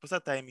quer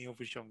passar time o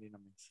visão de na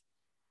mes.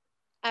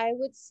 I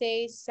would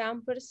say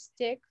sempre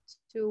stick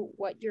to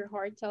what your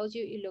heart tells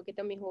you. Y lo que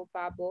también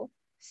pabo,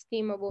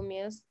 estimable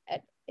mes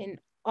in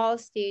all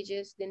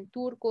stages. Den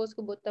turcos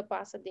que bota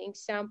pasa, den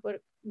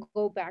sempre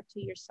go back to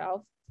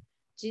yourself.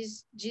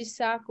 Just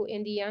saco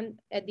in the end,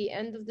 at the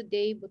end of the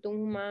day,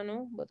 botong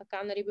humano, bota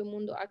kana ribe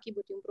mundo aqui,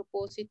 bota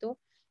propósito.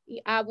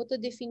 E a bota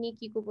definir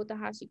que bota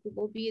hasi que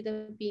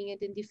vida, being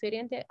in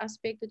diferente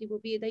aspecto de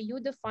vida, you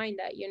define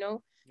that, you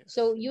know? Yes.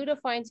 So you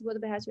define se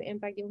bota has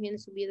impact in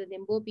sua vida,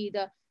 den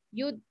vida.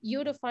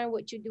 You define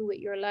what you do with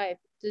your life.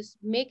 Just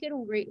make it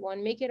a great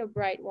one, make it a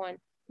bright one.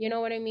 You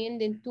know what I mean?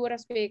 Den tur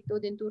aspecto,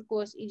 den tur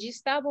cos. E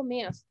just estava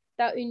mes,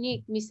 tá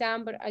unique. Me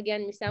sempre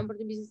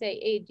de say,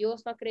 hey,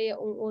 Dios não crea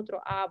outro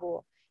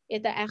abo.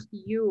 Eta echt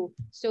you.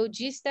 So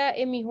gista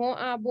e mi hon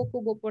abo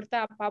kubo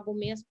porta pabo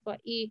mes pa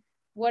e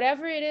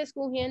whatever it is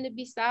kung hindi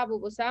bisabo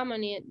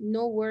bosamani,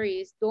 no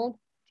worries. Don't,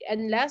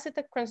 unless it's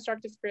a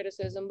constructive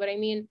criticism, but I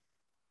mean,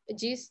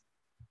 just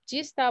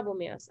stable,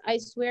 miss. I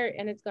swear,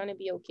 and it's gonna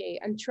be okay.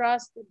 And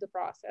trust the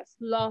process.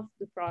 Love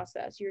the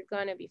process. You're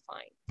gonna be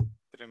fine.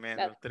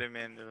 Tremendo,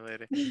 tremendo.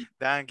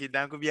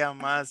 Danke bien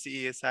mais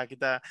e sa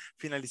kita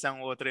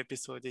finalizando outro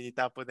episódio de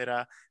Ta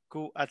Poderá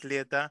com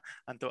atleta.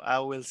 Então, I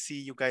will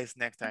see you guys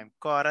next time.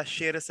 Cora,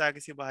 share sa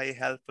se vai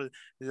helpful,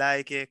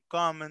 like,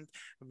 comment,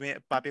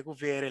 papi ko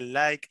vere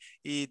like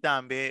e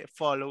também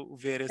follow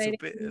vere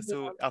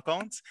su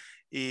accounts.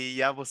 E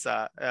já você,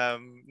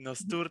 nos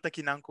tour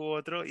aqui não com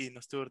outro e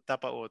nos tour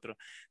tapa outro.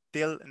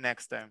 Till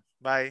next time.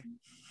 Bye.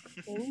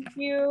 Thank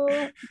you.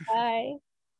 Bye.